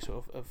appreciate you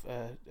sort of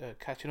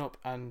catching up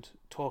and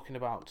talking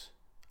about.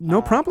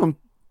 No problem.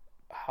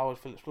 Howard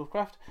Phillips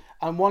Lovecraft.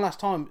 And one last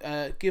time,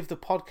 give the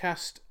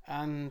podcast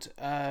and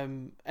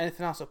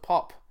anything else a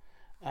pop.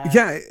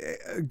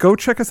 Go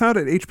check us out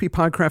at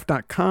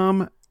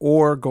hppodcraft.com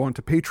or go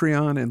onto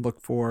Patreon and look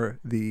for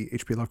the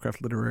HP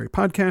Lovecraft Literary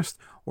Podcast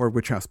or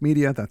Witch House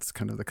Media. That's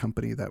kind of the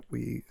company that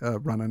we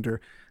run under.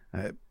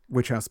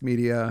 Witch House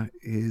Media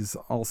is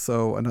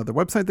also another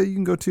website that you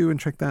can go to and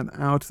check that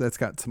out. That's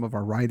got some of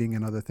our writing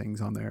and other things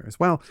on there as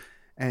well.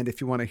 And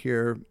if you want to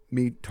hear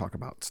me talk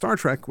about Star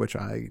Trek, which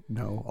I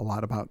know a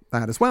lot about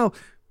that as well,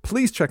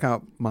 please check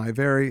out my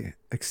very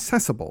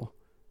accessible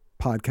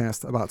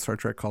podcast about Star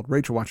Trek called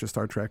Rachel Watches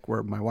Star Trek,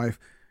 where my wife,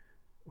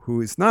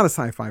 who is not a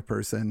sci-fi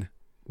person,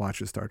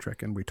 watches Star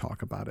Trek and we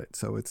talk about it.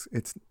 So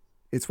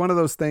it's one of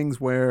those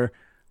things where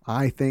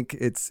I think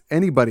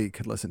anybody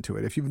could listen to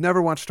it. If you've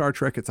never watched Star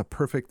Trek, it's a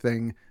perfect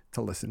thing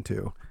to listen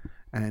to.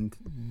 And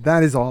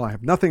that is all. I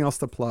have nothing else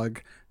to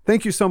plug.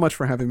 Thank you so much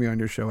for having me on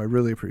your show. I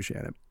really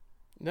appreciate it.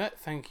 No,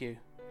 thank you.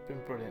 It's been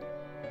brilliant.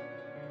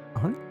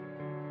 All right.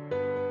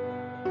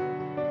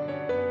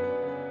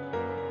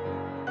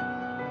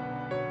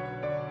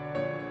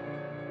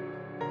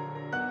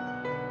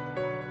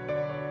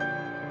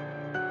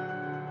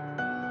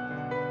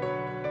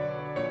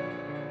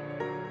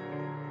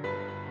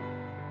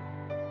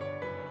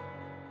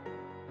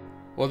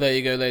 Well, there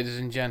you go, ladies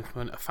and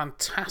gentlemen. A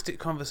fantastic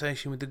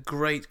conversation with the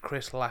great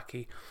Chris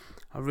Lackey.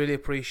 I really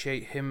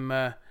appreciate him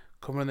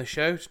coming on the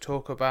show to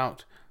talk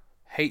about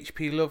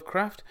H.P.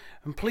 Lovecraft.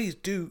 And please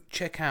do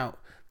check out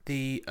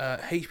the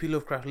H.P.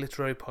 Lovecraft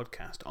Literary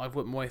Podcast. I've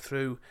worked my way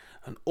through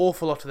an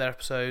awful lot of their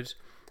episodes,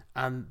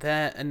 and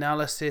their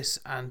analysis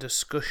and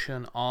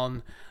discussion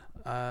on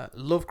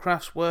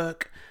Lovecraft's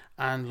work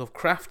and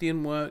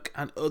Lovecraftian work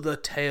and other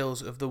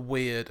tales of the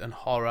weird and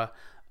horror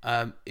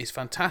is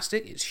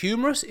fantastic. It's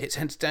humorous, it's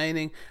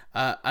entertaining,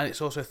 and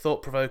it's also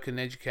thought-provoking and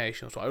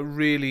educational. So I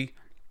really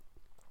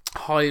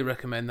highly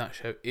recommend that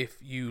show if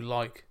you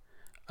like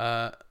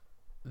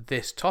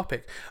this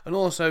topic. And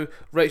also,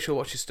 Rachel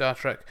watches Star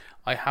Trek.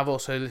 I have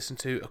also listened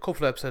to a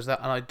couple of episodes of that,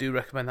 and I do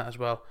recommend that as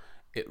well.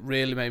 It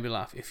really made me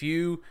laugh. If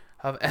you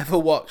have ever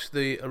watched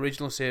the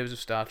original series of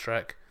Star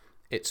Trek,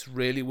 it's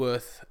really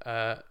worth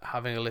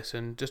having a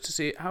listen just to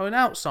see how an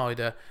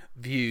outsider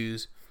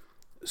views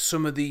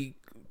some of the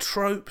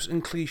tropes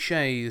and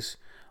cliches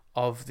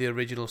of the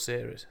original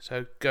series.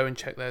 So go and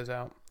check those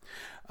out.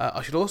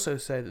 I should also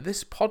say that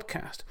this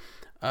podcast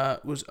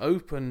was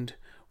opened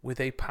with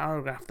a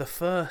paragraph, the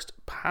first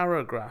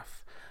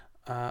paragraph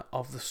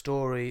of the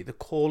story, The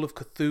Call of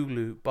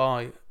Cthulhu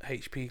by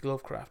H.P.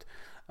 Lovecraft.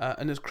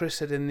 And as Chris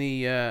said in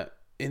the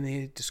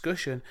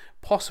discussion,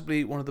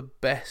 possibly one of the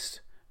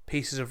best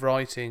pieces of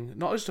writing,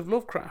 not just of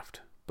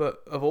Lovecraft,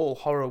 but of all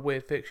horror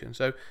weird fiction.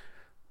 So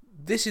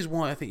this is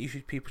why I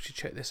think people should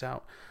check this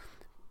out.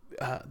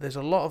 There's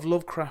a lot of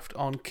Lovecraft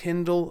on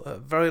Kindle at a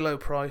very low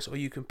price, or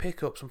you can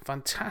pick up some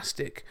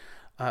fantastic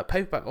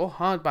paperback or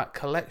hardback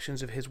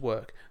collections of his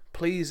work.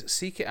 Please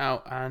seek it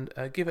out and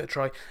give it a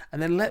try, and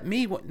then let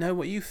me know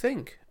what you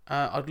think.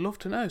 I'd love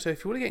to know. So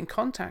if you want to get in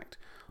contact,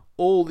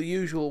 all the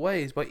usual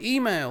ways, by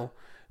email,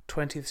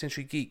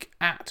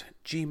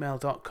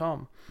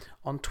 20thcenturygeek@gmail.com,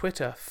 on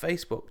Twitter,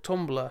 Facebook,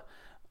 Tumblr,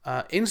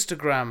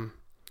 Instagram,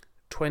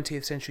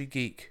 20th Century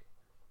Geek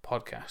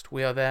Podcast.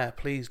 We are there.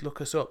 Please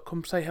look us up.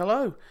 Come say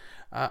hello.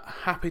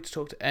 Happy to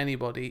talk to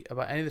anybody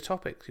about any of the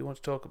topics you want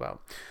to talk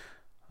about.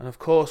 And of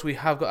course, we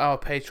have got our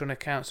Patreon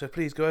account, so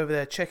please go over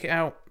there, check it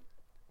out.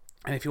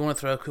 And if you want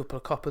to throw a couple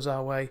of coppers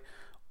our way,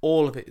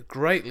 all of it is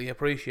greatly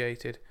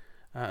appreciated.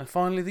 And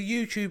finally, the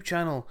YouTube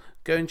channel.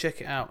 Go and check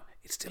it out.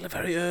 It's still a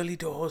very early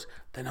doors.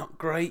 They're not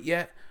great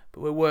yet, but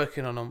we're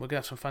working on them. We're going to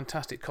have some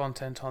fantastic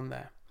content on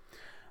there.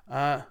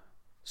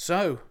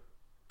 So,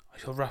 I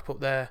shall wrap up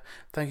there.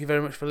 Thank you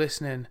very much for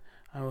listening,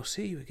 and we'll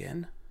see you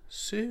again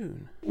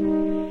soon.